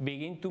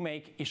beginning to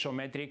make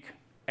isometric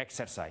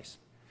exercise.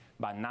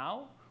 But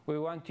now we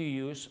want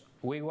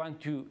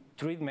to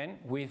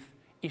treatment with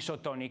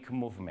isotonic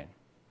movement.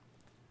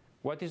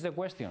 What is the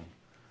question?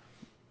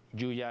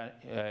 You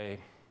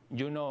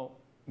know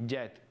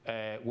yet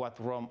what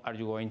wrong are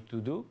you going to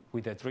do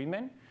with the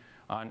treatment,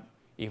 and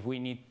if we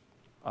need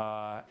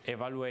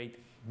evaluate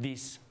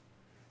this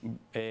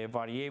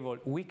variable,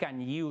 we can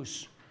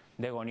use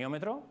the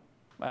goniometro,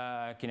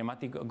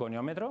 kinematic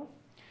goniometro.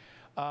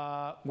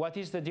 What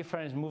is the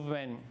different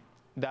movement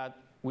that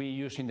we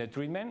use in the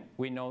treatment?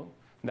 We know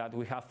that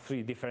we have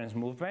 3 different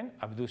movements: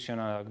 abduction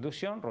and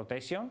adduction,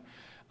 rotation,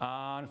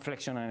 and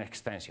flexion and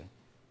extension.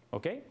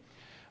 Okay?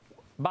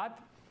 But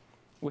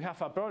we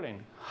have a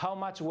problem. How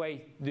much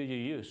weight do you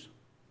use?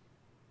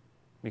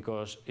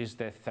 Because it's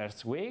the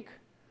 3rd week.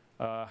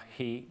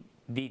 He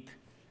did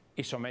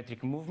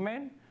isometric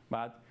movement,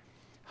 but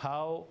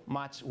how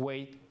much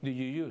weight do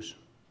you use?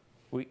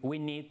 We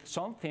need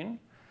something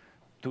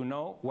to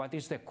know what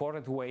is the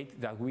correct weight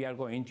that we are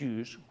going to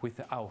use with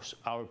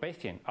our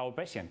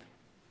patient.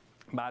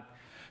 But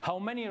how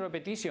many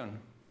repetitions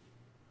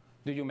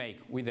do you make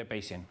with the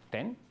patient?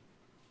 10?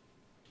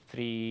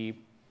 3?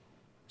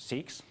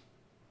 6?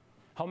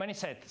 How many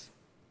sets?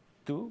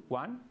 2?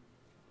 1?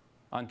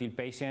 Until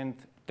patient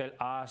tell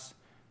us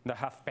they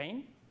have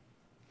pain?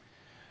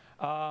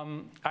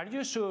 Are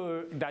you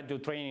sure that your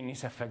training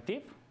is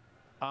effective?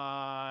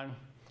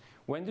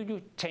 When do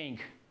you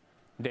change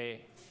the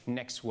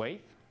next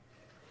weight?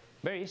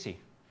 Very easy.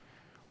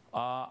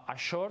 A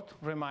short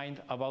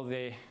reminder about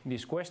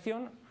this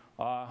question.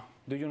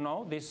 Do you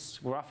know this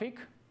graphic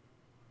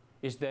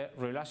is the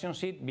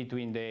relationship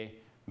between the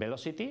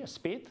velocity,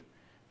 speed,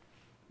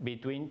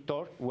 between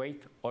torque,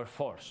 weight, or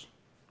force.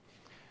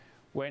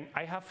 When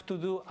I have to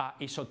do an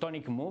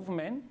isotonic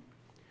movement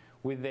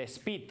with the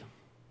speed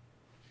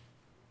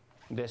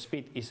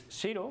is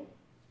 0,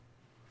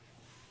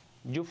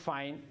 you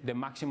find the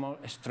maximum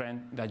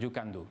strength that you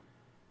can do.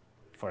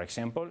 For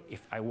example,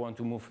 if I want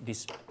to move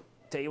this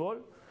table,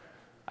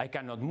 I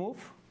cannot move.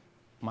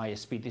 My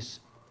speed is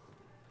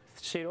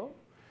 0,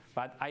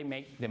 but I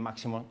make the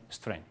maximum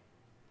strength.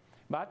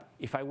 But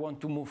if I want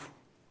to move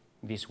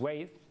this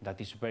weight that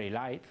is very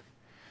light,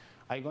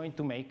 I'm going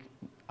to make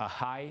a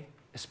high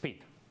speed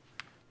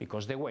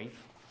because the weight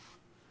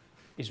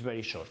is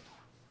very short.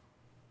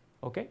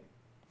 Okay?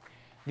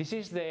 This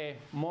is the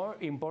more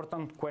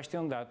important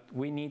question that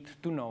we need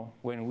to know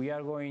when we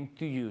are going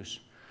to use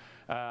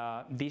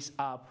this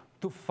app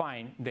to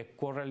find the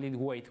correlated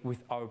weight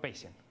with our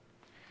patient.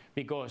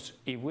 Because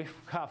if we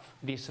have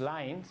these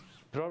lines,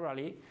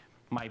 probably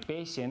my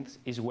patient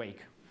is weak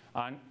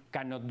and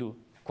cannot do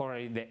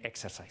correctly the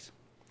exercise.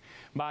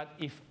 But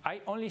if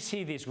I only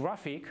see this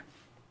graphic,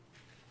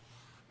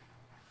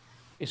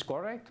 is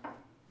correct?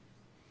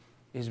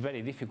 It's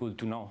very difficult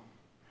to know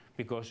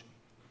because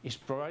it's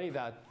probably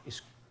that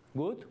it's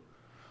good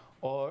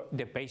or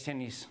the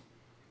patient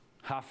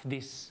have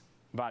these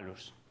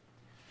values.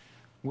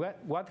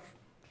 What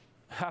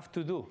have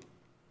to do?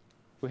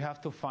 We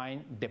have to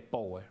find the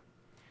power.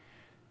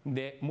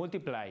 the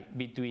multiply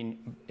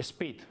between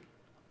speed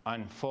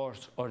and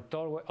force or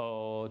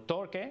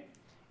torque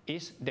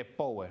is the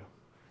power.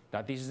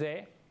 That is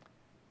the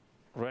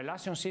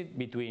relationship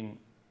between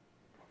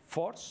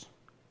force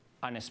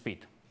and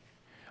speed.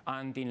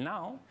 Until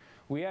now,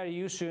 we are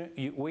using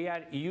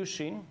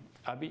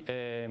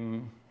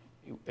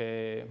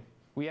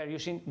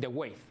the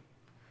weight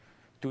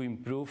to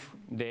improve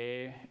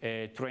the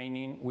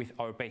training with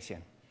our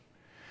patient.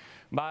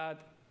 But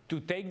to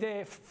take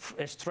the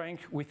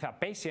strength with a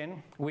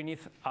patient, we need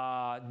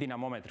a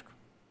dynamometer,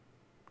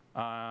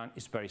 and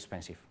it's very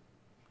expensive.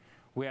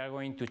 We are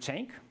going to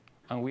change,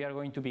 and we are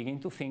going to begin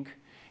to think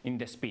in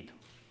the speed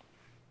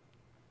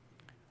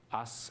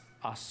as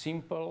a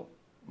simple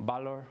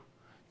value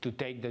to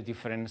take the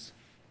different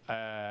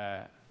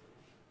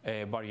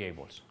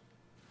variables.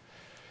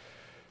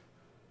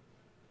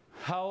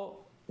 How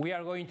we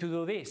are going to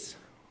do this?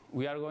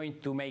 We are going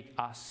to make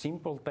a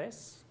simple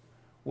test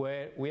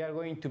where we are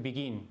going to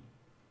begin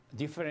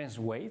different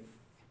weight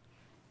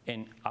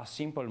in a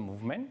simple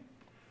movement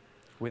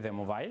with the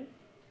mobile.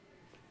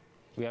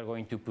 We are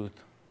going to put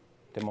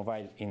the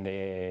mobile in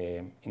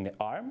the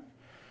arm.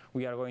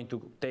 We are going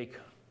to take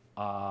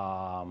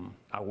a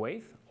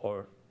weight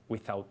or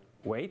without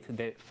weight,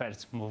 the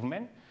first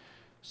movement,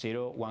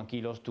 0, 1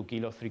 kilos, 2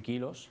 kilos, 3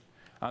 kilos,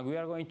 and we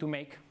are going to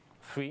make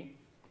 3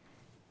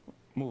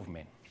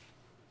 movements.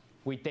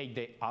 We take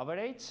the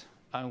average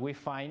and we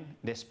find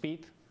the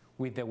speed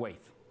with the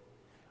weight.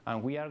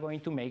 And we are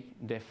going to make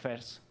the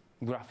first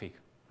graphic.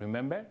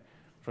 Remember,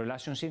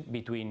 relationship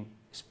between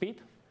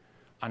speed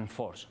and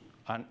force.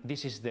 And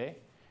this is the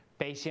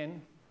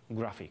patient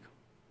graphic.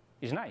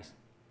 It's nice.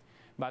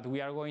 But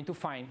we are going to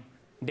find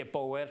the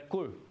power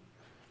curve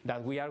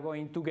that we are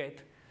going to get,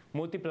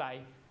 multiply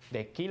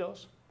the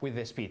kilos with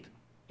the speed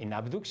in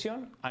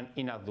abduction and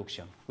in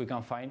abduction. We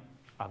can find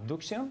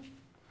abduction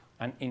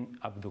and in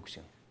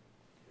abduction.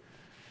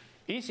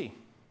 Easy,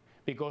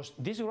 because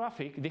this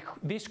graphic,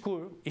 this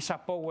curve is a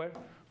power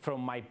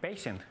from my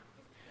patient.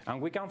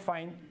 And we can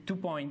find 2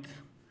 points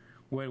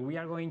where we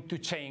are going to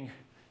change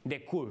the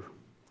curve,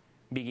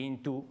 begin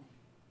to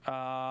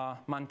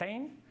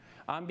maintain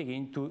and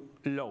begin to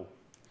low.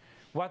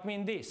 What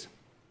means this?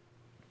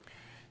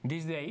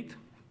 This date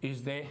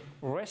is the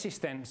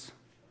resistance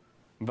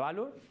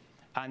value,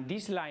 and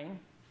this line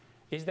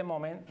is the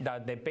moment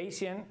that the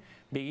patient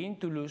begins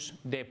to lose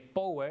the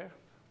power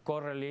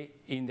currently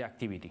in the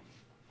activity.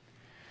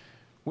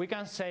 We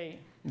can say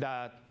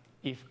that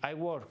if I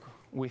work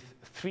with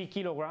 3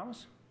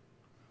 kilograms,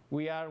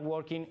 we are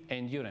working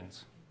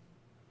endurance.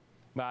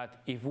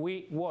 But if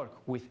we work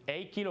with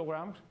 8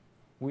 kilograms,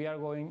 we are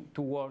going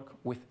to work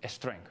with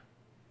strength.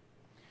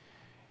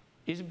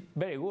 It's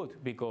very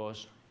good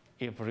because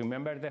if you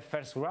remember the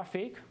first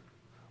graphic,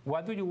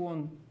 what do you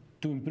want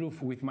to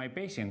improve with my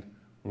patient?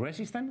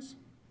 Resistance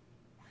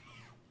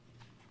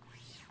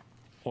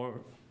or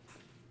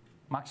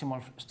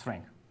maximal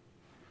strength?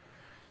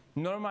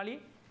 Normally,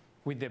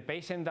 with the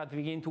patient that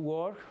begin to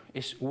work,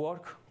 is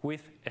work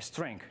with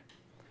strength.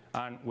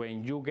 And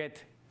when you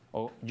get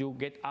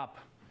up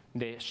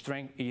the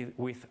strength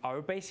with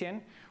our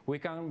patient, we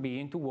can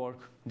begin to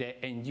work the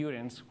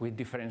endurance with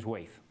different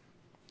weight.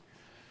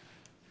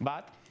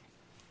 But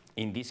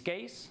in this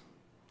case,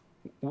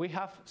 we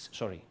have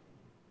select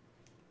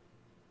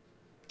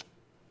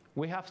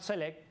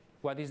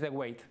what is the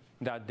weight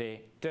that the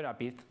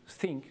therapist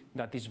think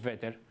that is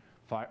better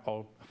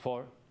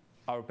for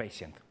our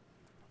patient,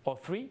 or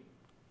 3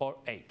 or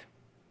 8.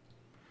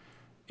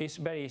 It's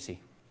very easy,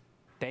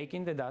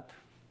 taking the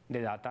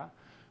data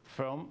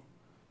from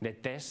the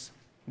test,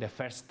 the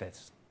first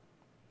test.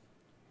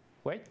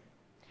 Wait.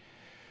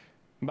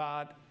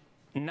 But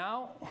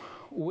now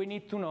we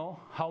need to know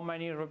how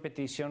many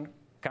repetitions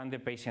can the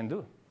patient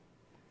do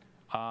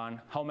and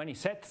how many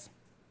sets.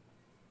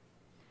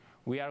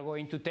 We are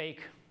going to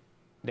take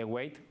the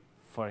weight,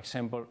 for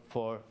example,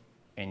 for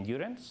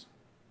endurance.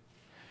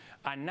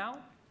 And now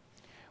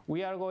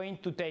we are going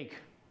to take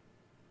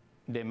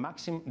the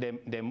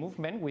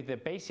movement with the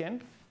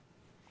patient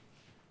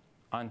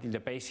until the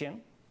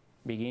patient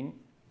begin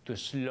to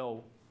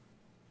slow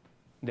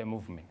the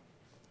movement.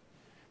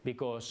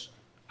 Because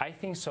I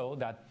think so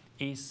that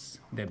is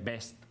the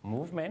best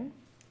movement.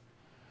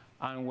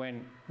 And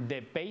when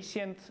the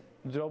patient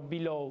drop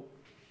below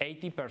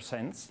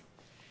 80%,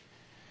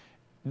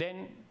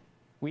 then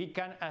we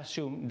can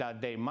assume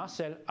that their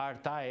muscles are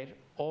tired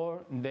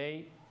or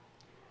they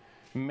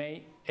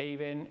may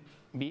even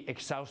be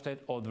exhausted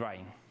or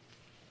drying.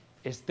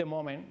 It's the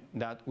moment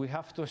that we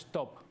have to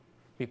stop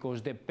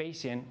because the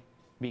patient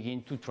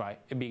begin to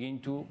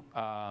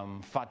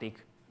fatigue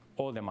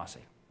all the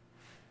muscle.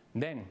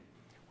 Then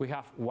we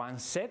have 1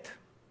 set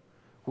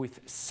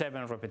with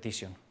 7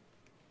 repetitions.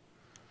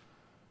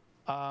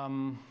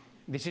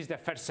 This is the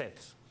first set.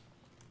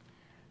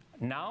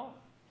 Now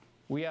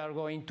we are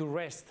going to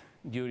rest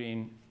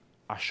during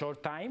a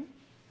short time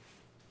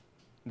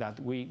that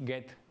we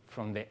get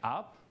from the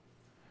up,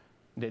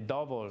 the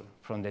double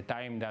from the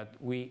time that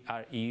we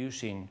are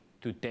using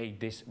to take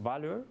this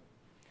value,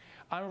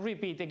 and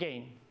repeat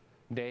again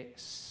the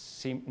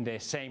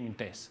same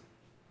test.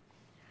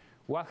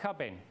 What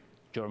happened?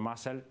 Your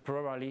muscle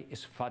probably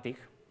is fatigued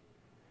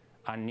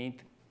and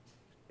need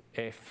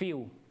a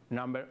few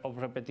number of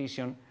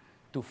repetitions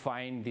to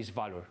find this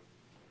value.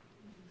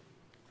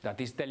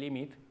 That is the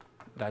limit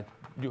that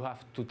you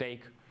have to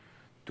take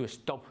to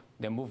stop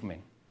the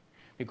movement.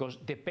 Because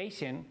the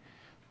patient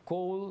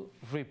could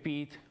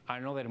repeat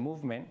another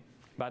movement,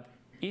 but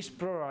it's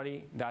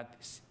probably that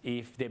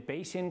if the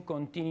patient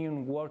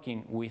continues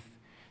working with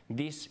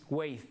this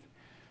weight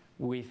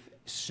with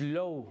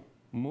slow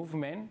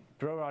movement,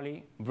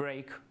 probably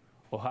break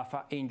or have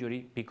an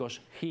injury because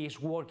he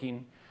is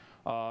working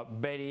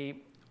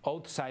very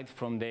outside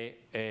from the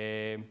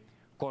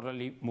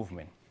correlate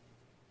movement.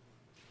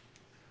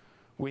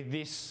 With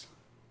this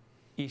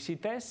easy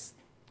test,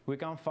 we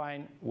can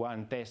find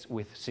one test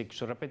with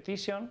 6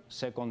 repetitions,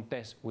 second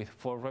test with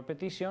 4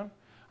 repetitions,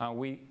 and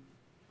we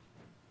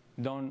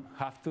don't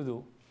have to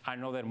do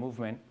another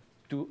movement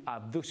to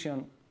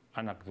abduction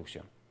and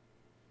abduction.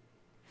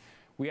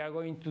 We are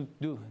going to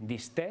do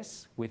this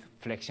test with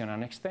flexion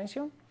and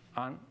extension,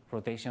 and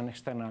rotation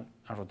external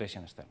and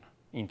rotation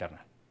internal.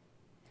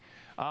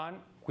 And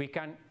we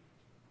can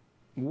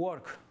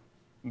work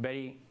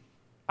very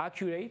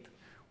accurate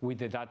with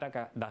the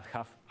data that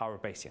have our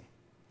patient.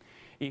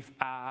 If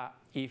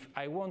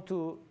I want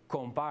to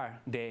compare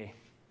the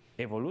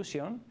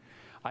evolution,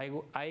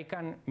 I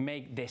can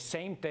make the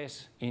same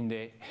test in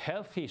the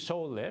healthy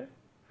shoulder,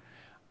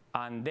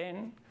 and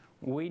then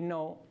we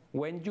know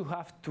when you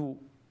have to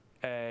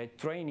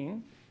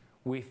training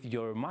with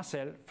your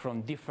muscle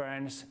from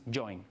different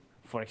joint.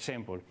 For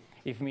example,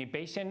 if my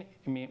patients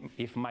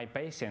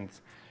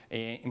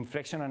in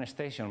flexion and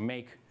extension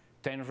make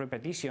 10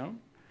 repetitions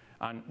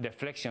and the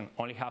flexion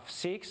only have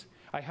 6,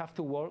 I have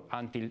to work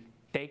until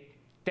take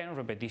 10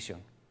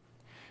 repetitions.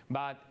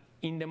 But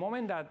in the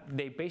moment that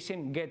the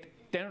patient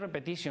get 10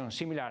 repetitions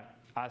similar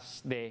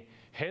as the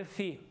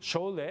healthy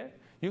shoulder,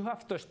 you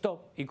have to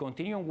stop and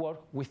continue and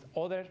work with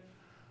other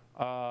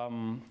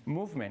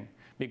movement.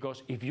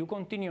 Because if you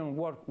continue and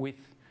work with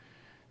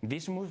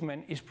this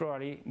movement, it's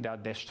probably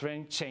that the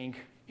strength change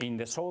in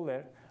the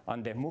shoulder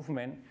and the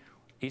movement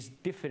is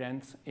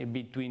different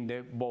between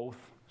the both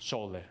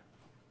shoulder.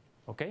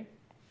 Okay?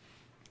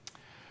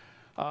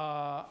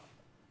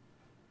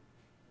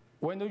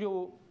 When do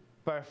you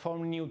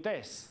perform new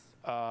tests?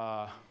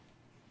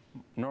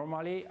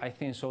 Normally, I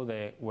think so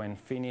that when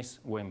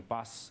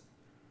past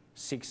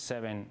 6,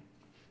 7,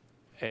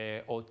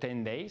 or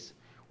 10 days,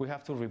 we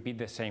have to repeat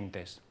the same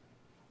test.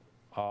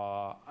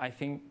 I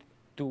think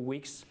 2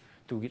 weeks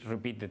to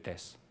repeat the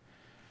test.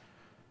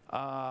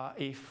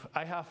 If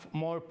I have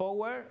more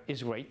power,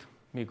 it's great,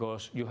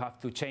 because you have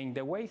to change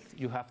the weight,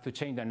 you have to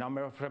change the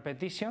number of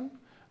repetitions,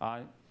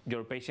 and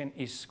your patient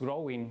is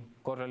growing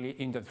correctly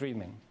in the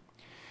treatment.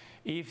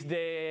 If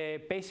the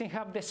patient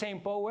have the same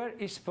power,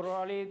 it's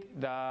probably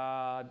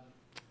that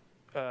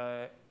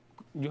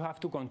you have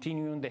to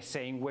continue the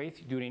same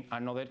weight during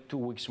another 2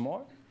 weeks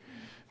more.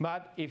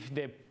 But if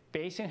the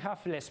patient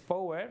have less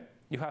power,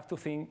 you have to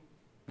think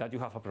that you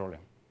have a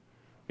problem,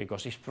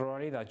 because it's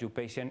probably that your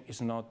patient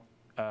is not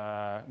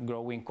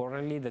growing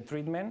correctly the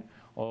treatment,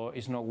 or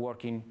is not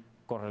working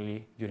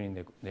correctly during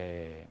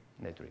the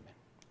treatment.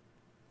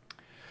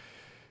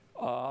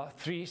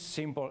 3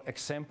 simple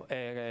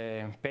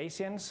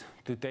patients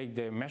to take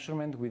the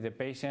measurement with the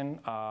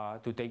patient,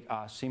 to take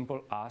as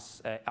simple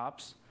as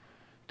apps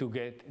to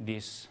get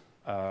these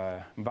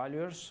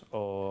values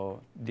or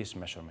this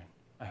measurement.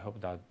 I hope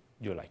that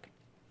you like.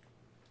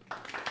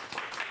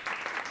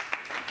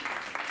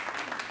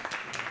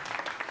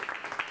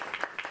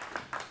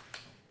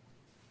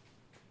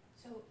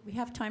 So we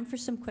have time for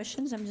some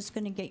questions. I'm just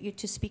going to get you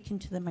to speak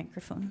into the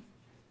microphone.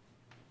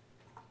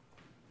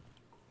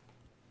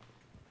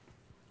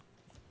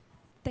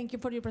 Thank you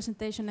for your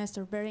presentation,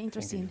 Nestor. Very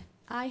interesting.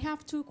 I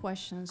have 2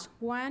 questions.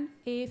 One,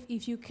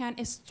 if you can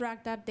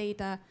extract that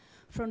data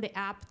from the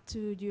app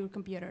to your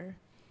computer.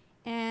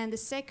 And the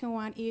second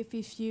one, if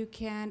you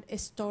can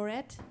store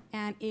it,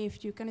 and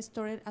if you can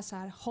store it as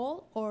a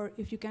whole, or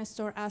if you can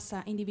store as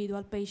an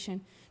individual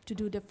patient to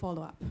do the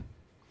follow-up.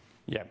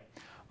 Yeah.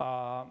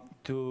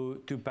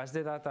 To pass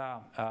the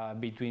data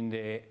between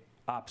the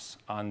apps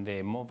and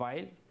the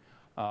mobile,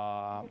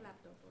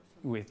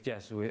 with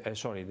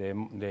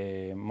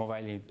the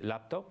mobile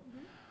laptop,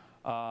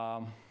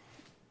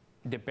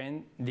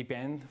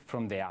 depend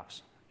from the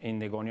apps. In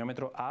the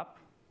goniometro app,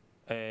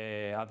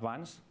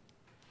 advanced,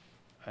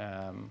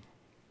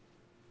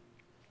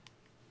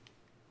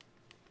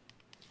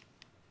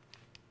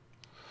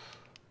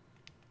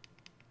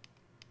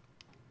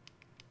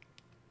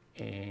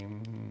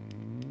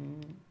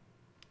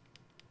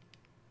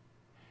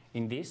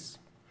 in this,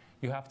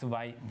 you have to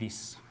buy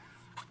this.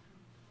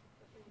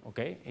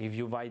 Okay, if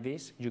you buy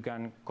this, you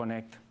can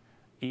connect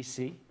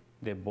easy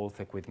the both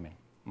equipment,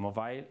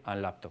 mobile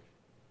and laptop.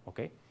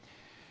 Okay,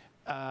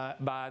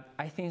 but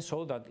I think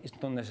so that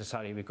it's not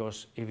necessary,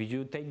 because if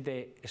you take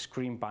the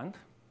screen pant,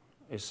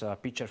 it's a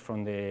picture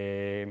from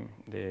the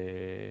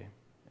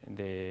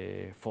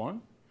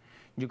phone,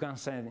 you can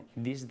send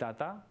this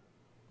data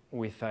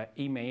with an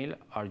email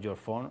or your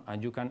phone,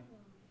 and you can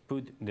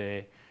put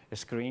the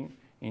screen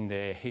in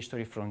the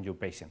history from your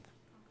patient.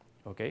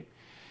 Okay?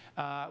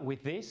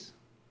 With this,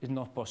 it's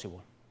not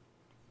possible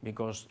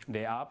because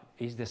the app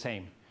is the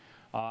same.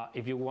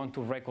 If you want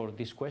to record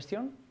this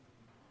question,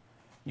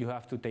 you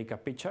have to take a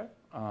picture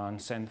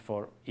and send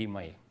for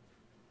email.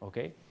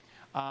 Okay?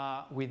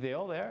 With the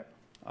other,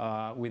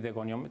 with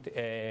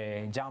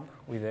the jump,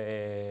 with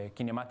the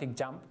kinematic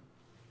jump,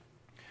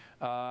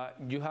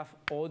 you have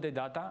all the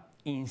data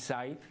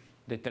inside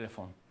the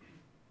telephone.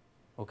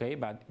 Okay?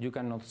 But you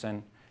cannot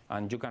send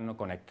and you cannot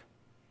connect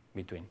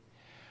between.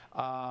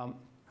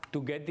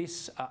 To get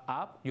this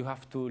app, you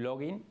have to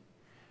log in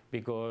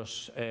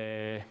because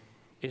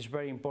it's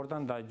very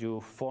important that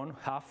your phone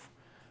have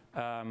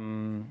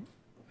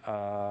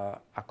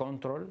a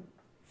control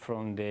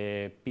from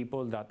the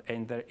people that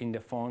enter in the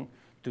phone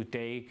to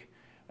take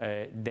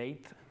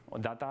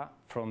data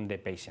from the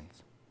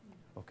patients.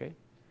 Okay.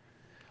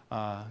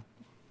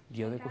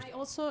 The other question. I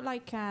also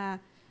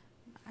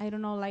I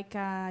don't know,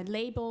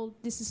 label,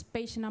 this is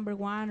patient number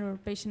 1 or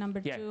patient number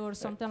 2 or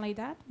something like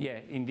that? Yeah,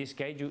 in this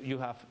case, you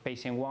have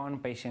patient 1,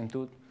 patient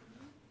 2.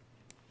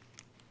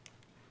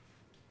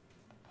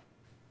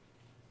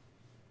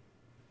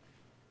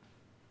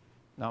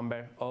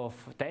 Number of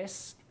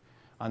tests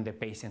and the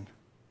patient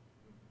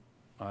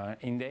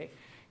in the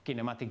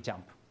kinematic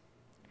jump.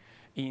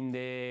 In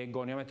the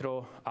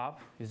goniometro app,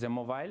 is the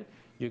mobile,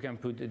 you can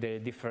put the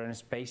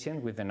different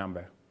patient with the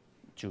number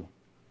 2.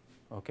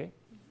 Okay?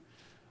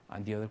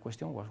 And the other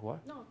question was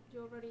what? No,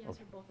 you already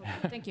answered both of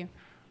them. Thank you.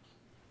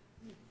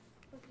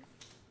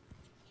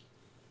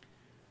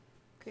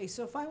 Okay,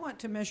 so if I want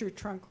to measure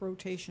trunk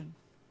rotation,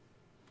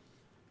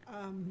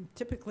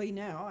 typically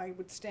now I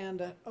would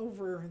stand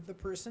over the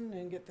person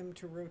and get them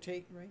to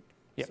rotate, right?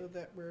 Yep. So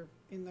that we're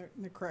in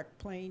the correct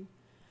plane.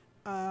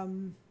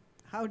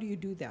 How do you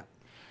do that?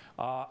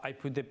 I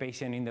put the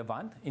patient in the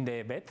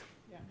bed,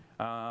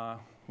 Yeah.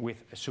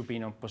 with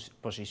supine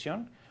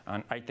position,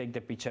 and I take the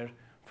picture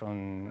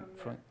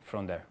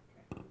from there.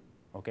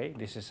 Okay,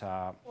 this is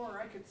a. Or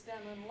I could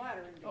stand on a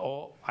ladder. And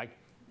Or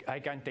I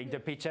can take the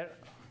picture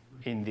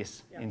in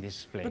this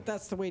plane. But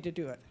that's the way to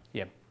do it.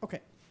 Yeah.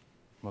 Okay.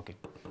 Okay.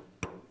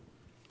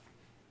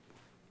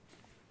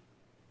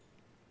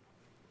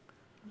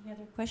 Any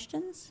other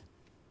questions?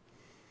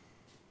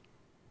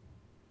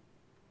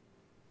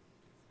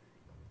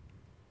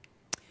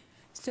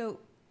 So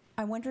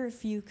I wonder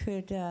if you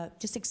could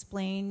just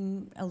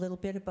explain a little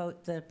bit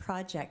about the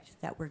project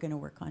that we're going to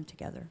work on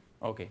together.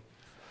 Okay.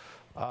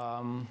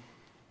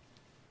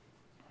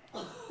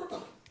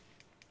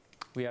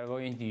 We are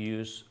going to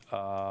use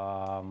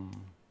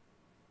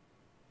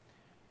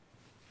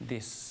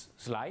this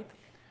slide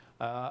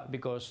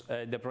because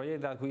the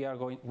project that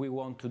we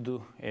want to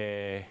do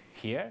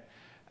here,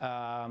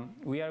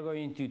 we are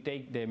going to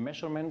take the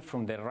measurement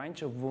from the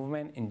range of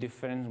movement in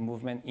different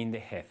movement in the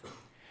head.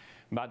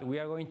 But we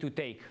are going to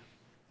take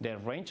the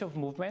range of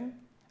movement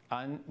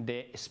and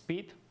the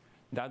speed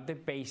that the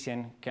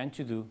patient can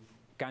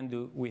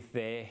do with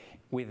the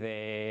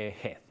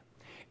head.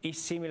 It's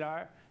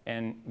similar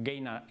in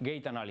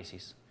gait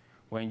analysis.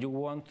 When you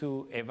want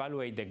to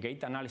evaluate the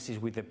gait analysis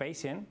with the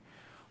patient,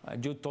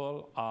 you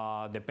told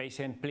the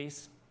patient,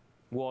 please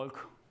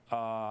walk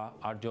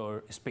at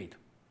your speed.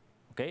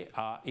 Okay?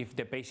 If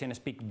the patient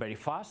speaks very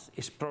fast,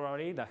 it's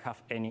probably that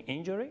have any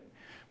injury.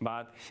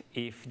 But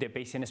if the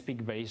patient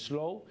speaks very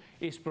slow,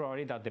 it's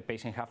probably that the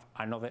patient have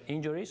another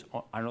injuries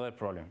or another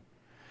problem.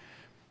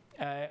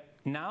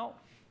 Now,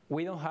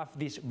 we don't have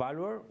this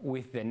value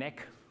with the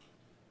neck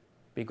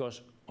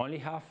because only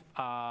have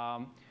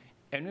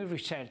any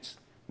research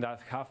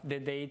that have the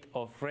date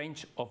of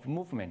range of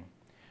movement.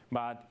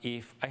 But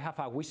if I have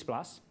a WIS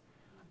plus,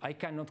 I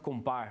cannot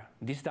compare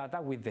this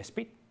data with the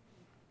speed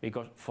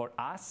because for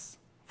us,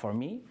 for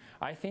me,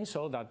 I think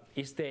so that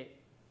it's the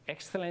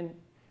excellent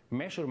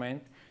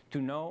measurement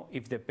to know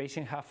if the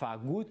patient have a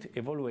good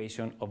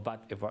evaluation or bad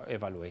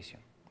evaluation.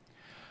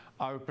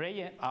 Our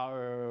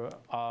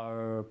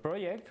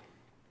project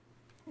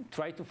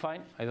try to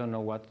find, I don't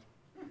know what,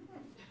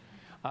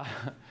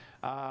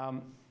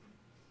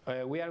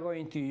 we are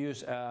going to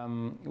use,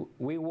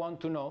 we want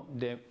to know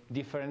the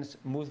different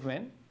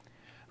movement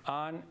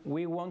and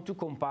we want to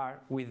compare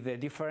with the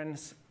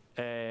different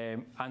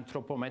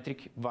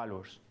anthropometric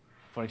values.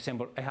 For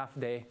example, I have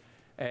the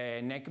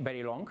neck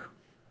very long,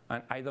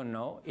 and I don't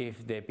know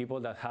if the people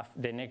that have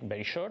the neck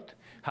very short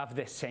have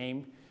the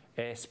same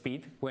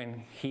speed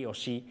when he or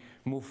she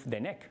move the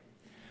neck.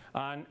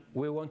 And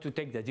we want to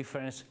take the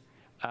different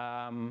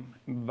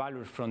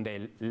values from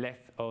the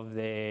length of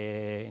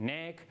the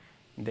neck,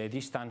 the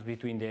distance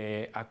between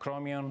the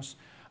acromions,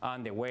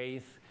 and the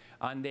weight,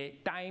 and the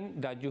time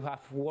that you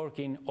have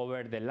working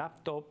over the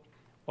laptop,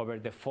 over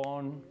the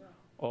phone,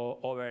 or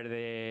over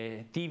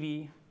the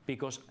TV,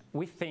 because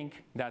we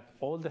think that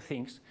all the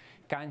things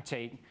can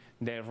change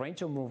the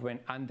range of movement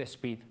and the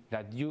speed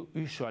that you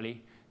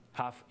usually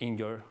have in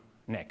your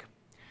neck.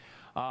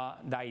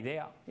 The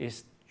idea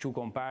is to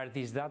compare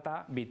this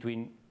data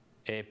between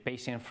a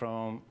patient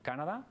from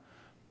Canada,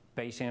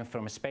 patient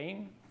from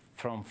Spain,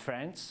 from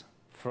France,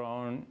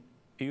 from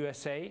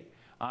USA,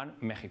 and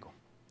Mexico.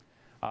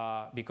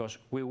 Because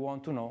we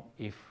want to know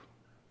if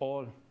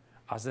all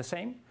are the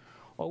same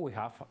or we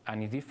have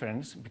any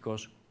difference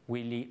because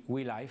we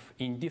live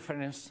in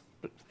different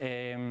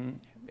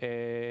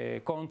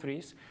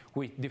countries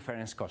with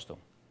different custom.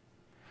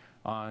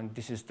 And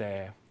this is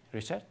the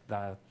research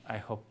that I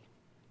hope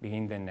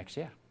begin the next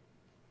year.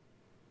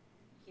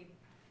 Thank you.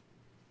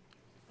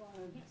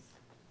 Yes.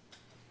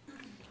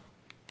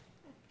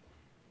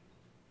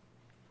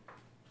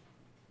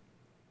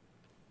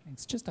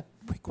 It's just a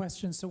quick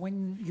question. So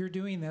when you're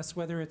doing this,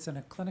 whether it's in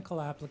a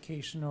clinical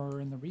application or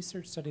in the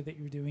research study that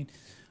you're doing,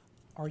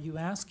 are you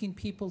asking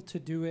people to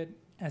do it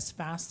as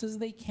fast as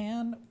they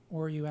can,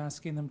 or are you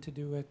asking them to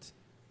do it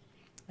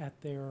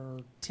at their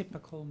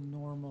typical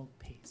normal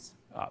pace?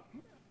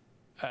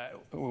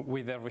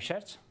 With the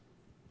research?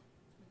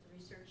 With the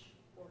research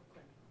or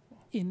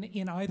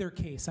clinical? In either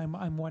case,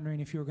 I'm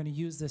wondering if you were going to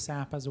use this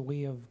app as a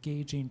way of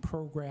gauging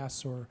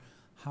progress or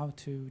how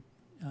to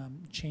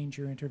change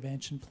your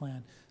intervention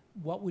plan.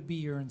 What would be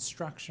your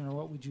instruction, or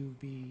what would you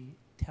be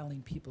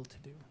telling people to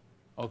do?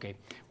 Okay,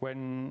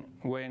 when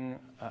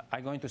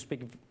I'm going to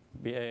speak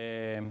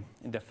in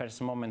the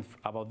first moment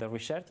about the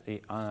research,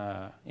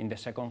 in the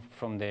second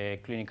from the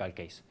clinical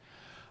case.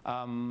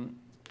 When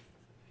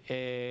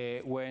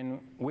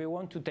we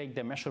want to take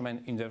the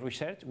measurement in the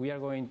research, we are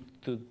going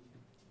to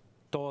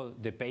tell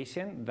the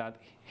patient that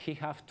he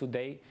have to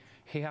do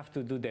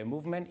the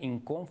movement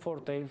in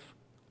comfortable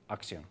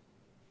action.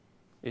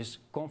 It's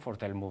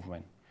comfortable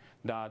movement,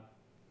 that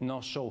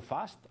not so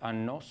fast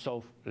and not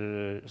so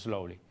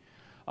slowly.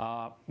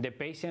 The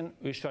patient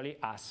usually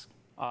asks,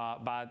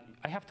 but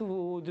I have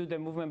to do the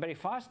movement very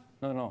fast?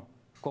 No,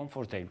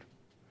 comfortable.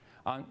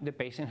 And the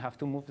patient have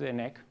to move the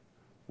neck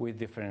with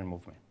different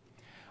movement.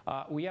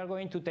 We are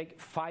going to take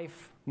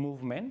 5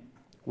 movements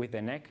with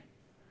the neck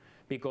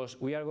because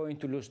we are going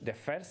to lose the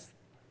first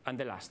and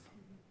the last.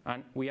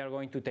 And we are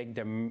going to take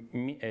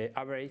the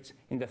average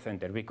in the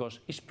center because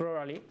it's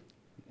probably,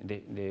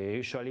 the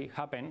usually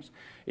happens,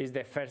 is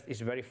the first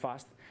is very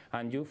fast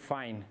and you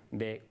find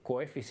the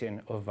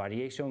coefficient of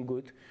variation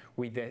good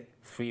with the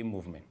 3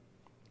 movement,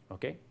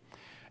 okay?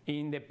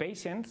 In the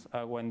patients,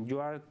 when you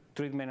are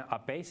treating a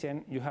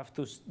patient, you have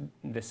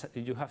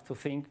to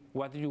think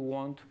what you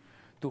want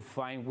to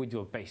find with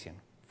your patient.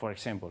 For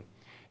example,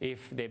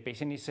 if the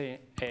patient is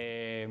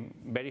a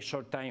very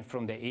short time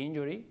from the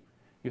injury,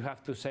 you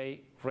have to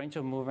say range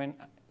of movement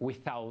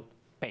without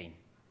pain,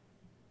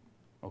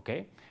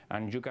 okay?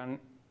 And you can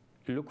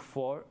look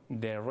for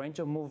the range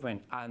of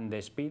movement and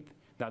the speed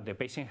that the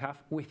patient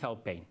have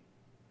without pain.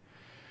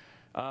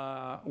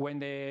 When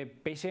the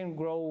patient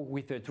grow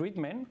with the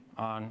treatment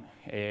and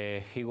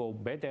he go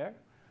better,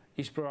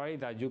 it's probably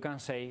that you can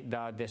say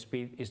that the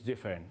speed is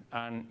different.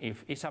 And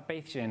if it's a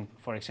patient,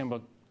 for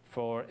example,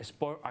 for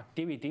sport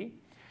activity,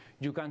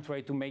 you can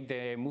try to make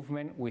the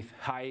movement with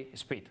high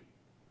speed.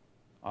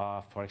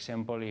 For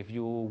example, if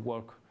you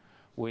work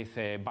with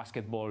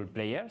basketball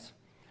players,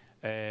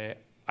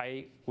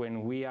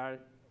 when we are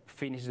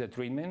finished the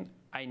treatment,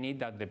 I need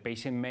that the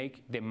patient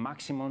make the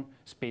maximum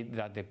speed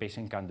that the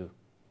patient can do,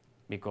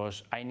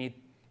 because I need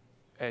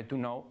to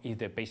know if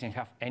the patient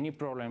have any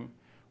problem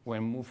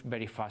when move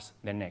very fast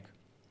the neck.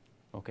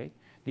 Okay,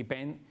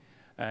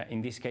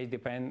 in this case,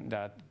 depend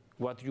that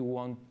what you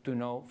want to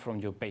know from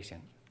your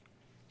patient.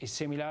 It's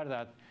similar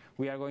that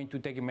we are going to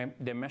take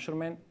the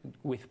measurement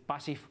with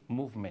passive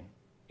movement.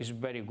 It's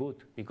very good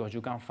because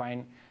you can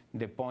find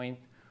the point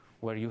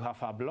where you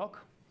have a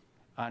block,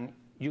 and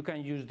you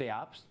can use the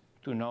apps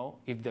to know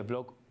if the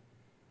block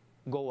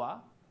go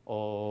up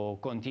or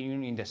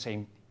continue in the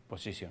same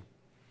position.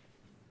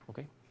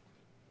 Okay?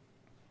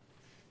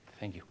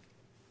 Thank you.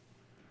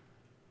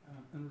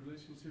 In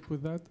relationship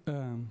with that,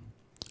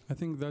 I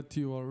think that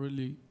you are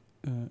really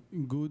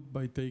good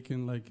by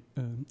taking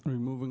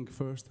removing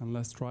first and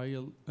last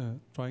trial,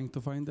 trying to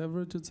find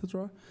average,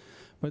 etc.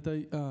 But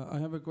I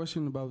have a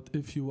question about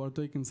if you are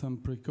taking some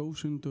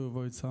precaution to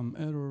avoid some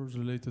errors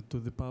related to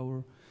the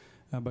power.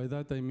 By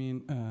that I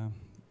mean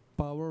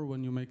power,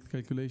 when you make the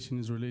calculation,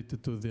 is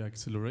related to the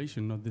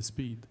acceleration, not the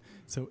speed.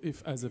 So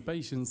if as a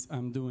patient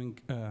I'm doing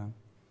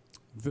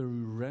very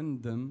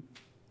random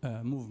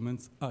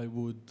movements, I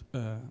would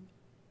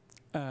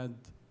add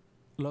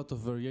a lot of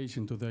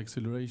variation to the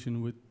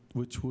acceleration,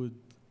 which would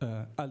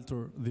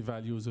alter the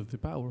values of the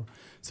power.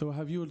 So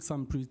have you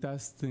some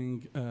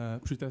pre-testing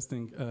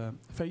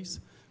phase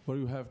where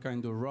you have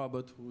kind of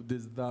robot who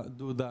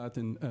do that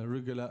in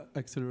regular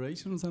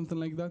acceleration or something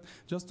like that,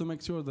 just to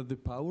make sure that the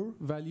power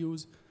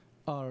values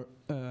are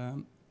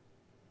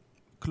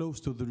close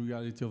to the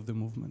reality of the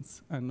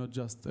movements and not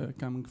just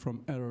coming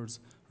from errors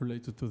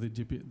related to the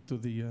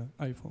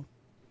iPhone?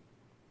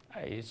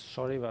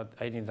 Sorry, but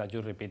I need that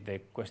you repeat the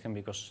question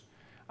because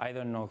I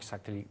don't know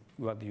exactly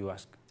what you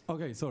ask.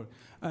 Okay, sorry.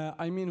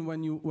 I mean,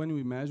 when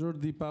we measure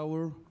the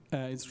power,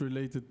 it's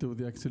related to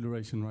the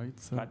acceleration, right?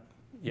 So But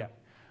yeah,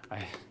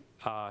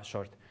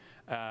 short.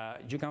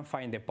 You can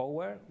find the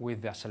power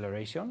with the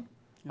acceleration.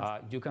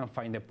 Yes. You can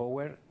find the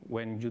power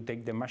when you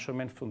take the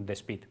measurement from the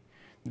speed.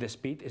 The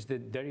speed is the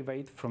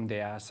derivative from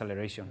the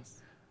acceleration.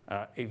 Yes.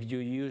 If you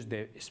use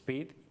the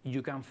speed,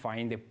 you can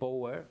find the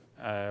power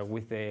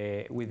with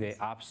the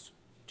apps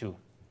too.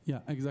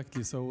 Yeah,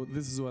 exactly. So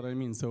this is what I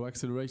mean. So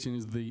acceleration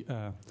is the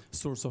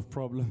source of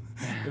problem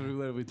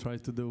everywhere we try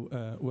to do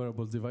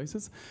wearable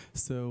devices.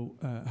 So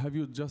have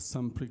you just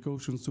some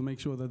precautions to make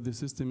sure that the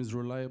system is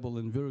reliable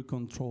in very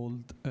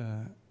controlled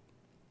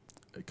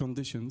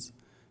conditions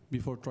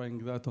before trying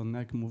that on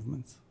neck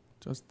movements?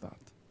 Just that.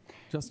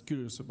 Just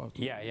curious about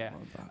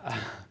About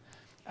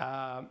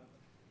that.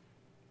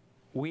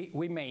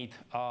 We made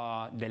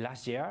the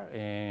last year,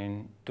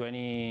 in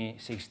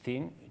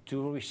 2016,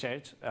 two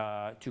research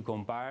to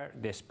compare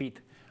the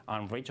speed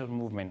and range of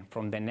movement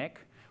from the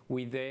neck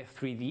with the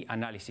 3D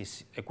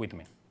analysis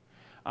equipment.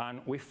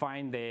 And we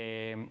find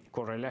the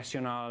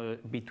correlational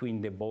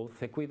between the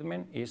both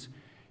equipment is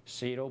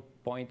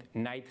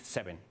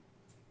 0.97.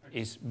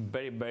 It's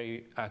very,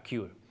 very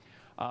accurate.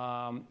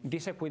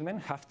 This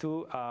equipment have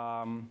to,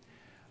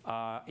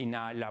 in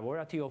a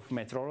laboratory of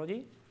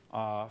metrology,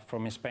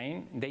 from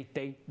Spain, they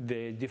take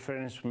the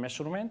difference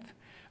measurement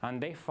and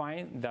they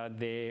find that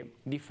the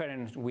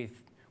difference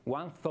with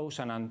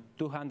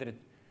 1,200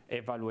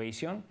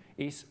 evaluation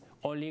is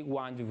only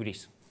 1 degree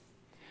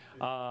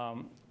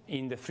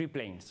in the 3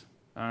 planes.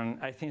 And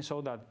I think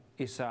so that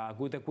it's a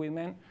good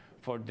equipment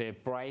for the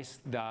price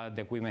that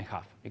the equipment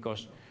have.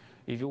 Because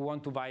if you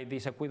want to buy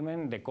this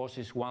equipment, the cost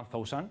is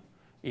 1,000.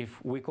 If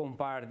we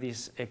compare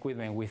this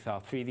equipment with a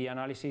 3D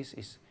analysis,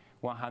 it's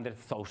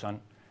 100,000.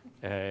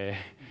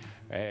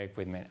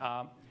 Equipment.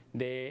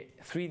 The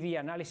 3D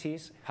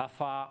analysis have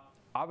a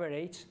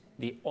average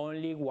the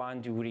only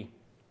 1 degree,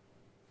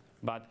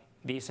 but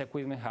this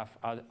equipment have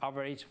an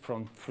average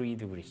from 3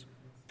 degrees.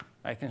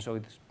 I think so.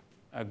 It's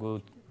a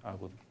good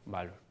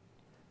value.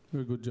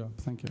 Very good job.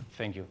 Thank you.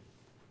 Thank you.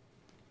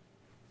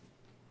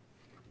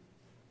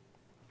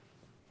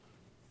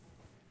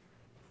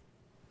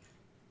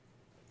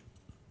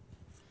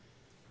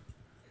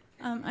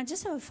 I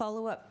just have a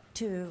follow-up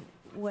to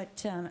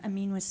what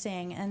Amin was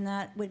saying, and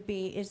that would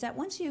be, is that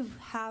once you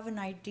have an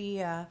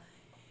idea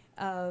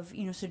of,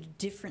 sort of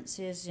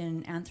differences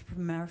in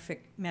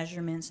anthropomorphic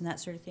measurements and that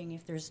sort of thing,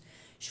 if there's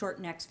short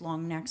necks,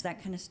 long necks,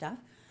 that kind of stuff,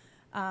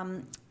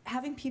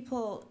 having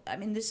people,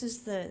 this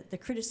is the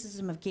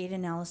criticism of gait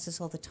analysis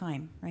all the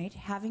time, right?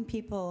 Having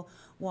people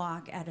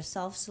walk at a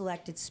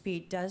self-selected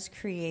speed does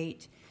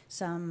create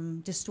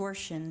some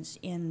distortions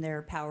in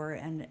their power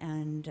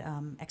and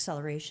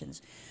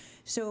accelerations.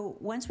 So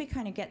once we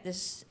kind of get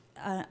this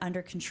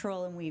under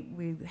control and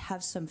we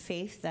have some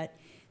faith that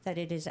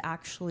it is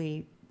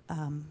actually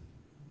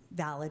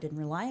valid and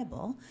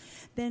reliable,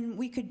 then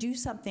we could do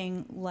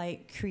something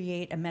like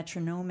create a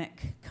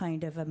metronomic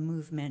kind of a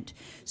movement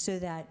so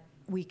that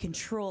we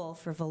control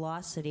for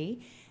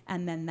velocity,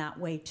 and then that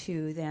way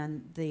too,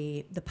 then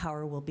the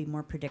power will be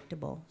more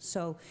predictable.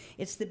 So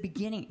it's the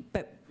beginning,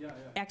 but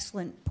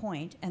excellent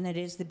point, and that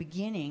is the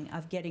beginning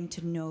of getting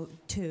to know,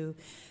 to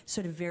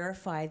sort of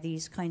verify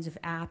these kinds of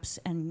apps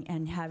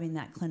and having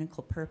that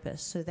clinical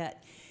purpose, so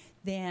that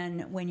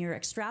then when you're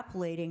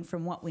extrapolating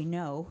from what we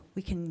know,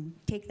 we can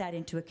take that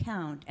into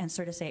account and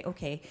sort of say,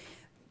 okay,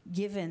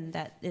 given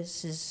that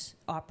this is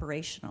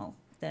operational,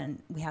 then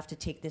we have to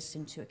take this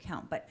into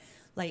account. But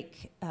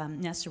like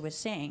Nestor was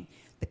saying,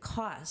 the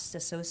cost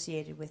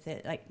associated with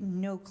it, like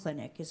no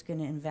clinic is going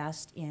to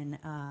invest in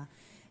a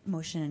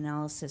motion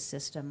analysis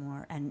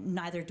system, and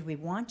neither do we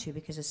want to,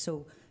 because it's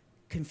so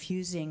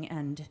confusing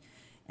and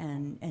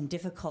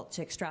difficult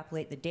to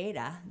extrapolate the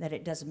data that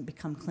it doesn't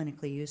become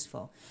clinically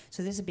useful.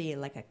 So this would be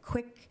like a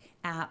quick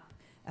app,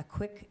 a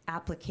quick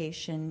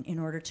application in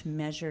order to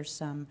measure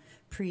some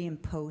pre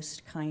and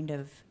post kind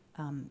of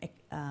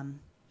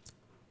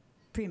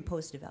pre and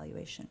post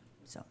evaluation.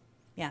 So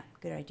yeah,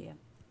 good idea.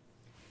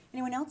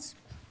 Anyone else?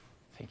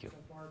 Thank you. So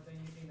Barb, then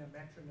you need a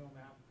metronome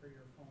app for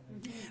your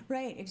phone.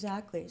 Right,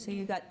 exactly. So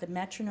you got the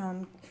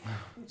metronome.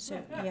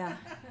 So yeah,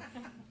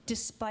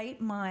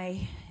 despite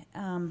my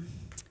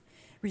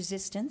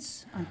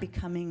resistance on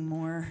becoming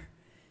more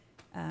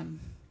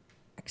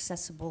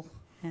accessible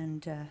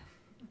and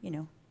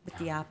with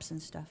the apps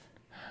and stuff,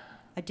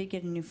 I did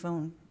get a new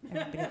phone.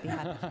 Everybody will be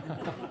happy.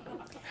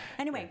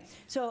 Anyway,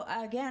 so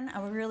again,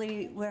 I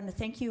really want to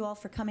thank you all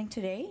for coming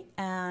today,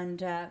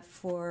 and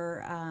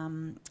for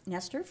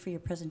Nestor for your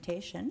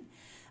presentation.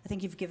 I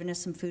think you've given us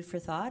some food for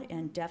thought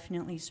and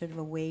definitely sort of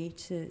a way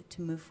to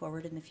move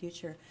forward in the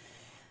future.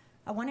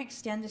 I want to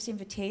extend this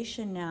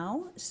invitation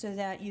now so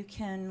that you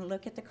can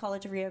look at the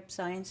College of Rehab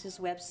Sciences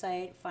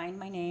website, find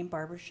my name,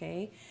 Barbara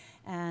Shea,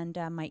 and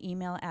my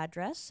email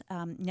address.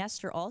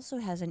 Nestor also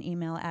has an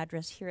email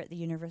address here at the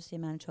University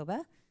of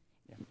Manitoba.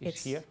 Yeah.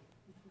 It's here?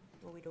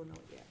 Well, we don't know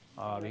it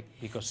yet.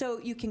 Because So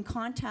you can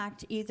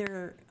contact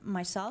either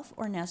myself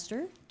or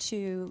Nestor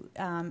to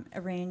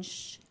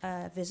arrange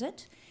a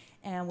visit,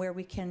 and where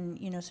we can,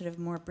 sort of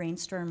more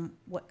brainstorm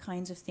what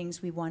kinds of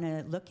things we want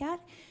to look at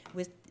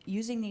with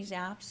using these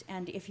apps.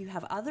 And if you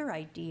have other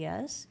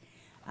ideas,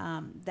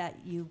 that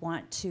you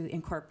want to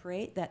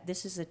incorporate, that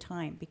this is the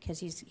time, because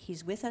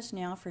he's with us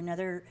now for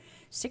another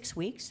 6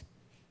 weeks.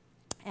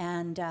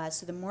 And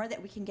so the more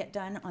that we can get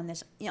done on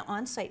this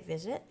on-site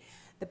visit,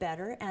 the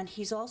better. And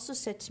he's also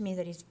said to me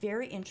that he's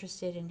very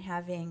interested in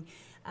having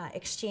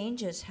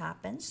exchanges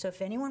happen. So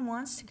if anyone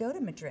wants to go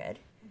to Madrid,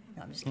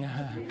 no, I'm just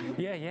kidding.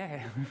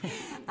 Yeah.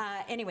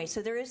 Anyway,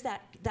 so there is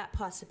that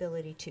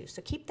possibility too.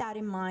 So keep that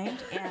in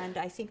mind, and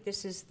I think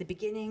this is the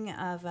beginning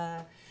of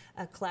a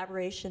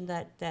collaboration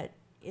that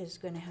is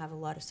going to have a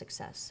lot of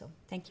success. So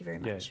thank you very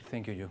much. Yeah,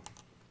 thank you.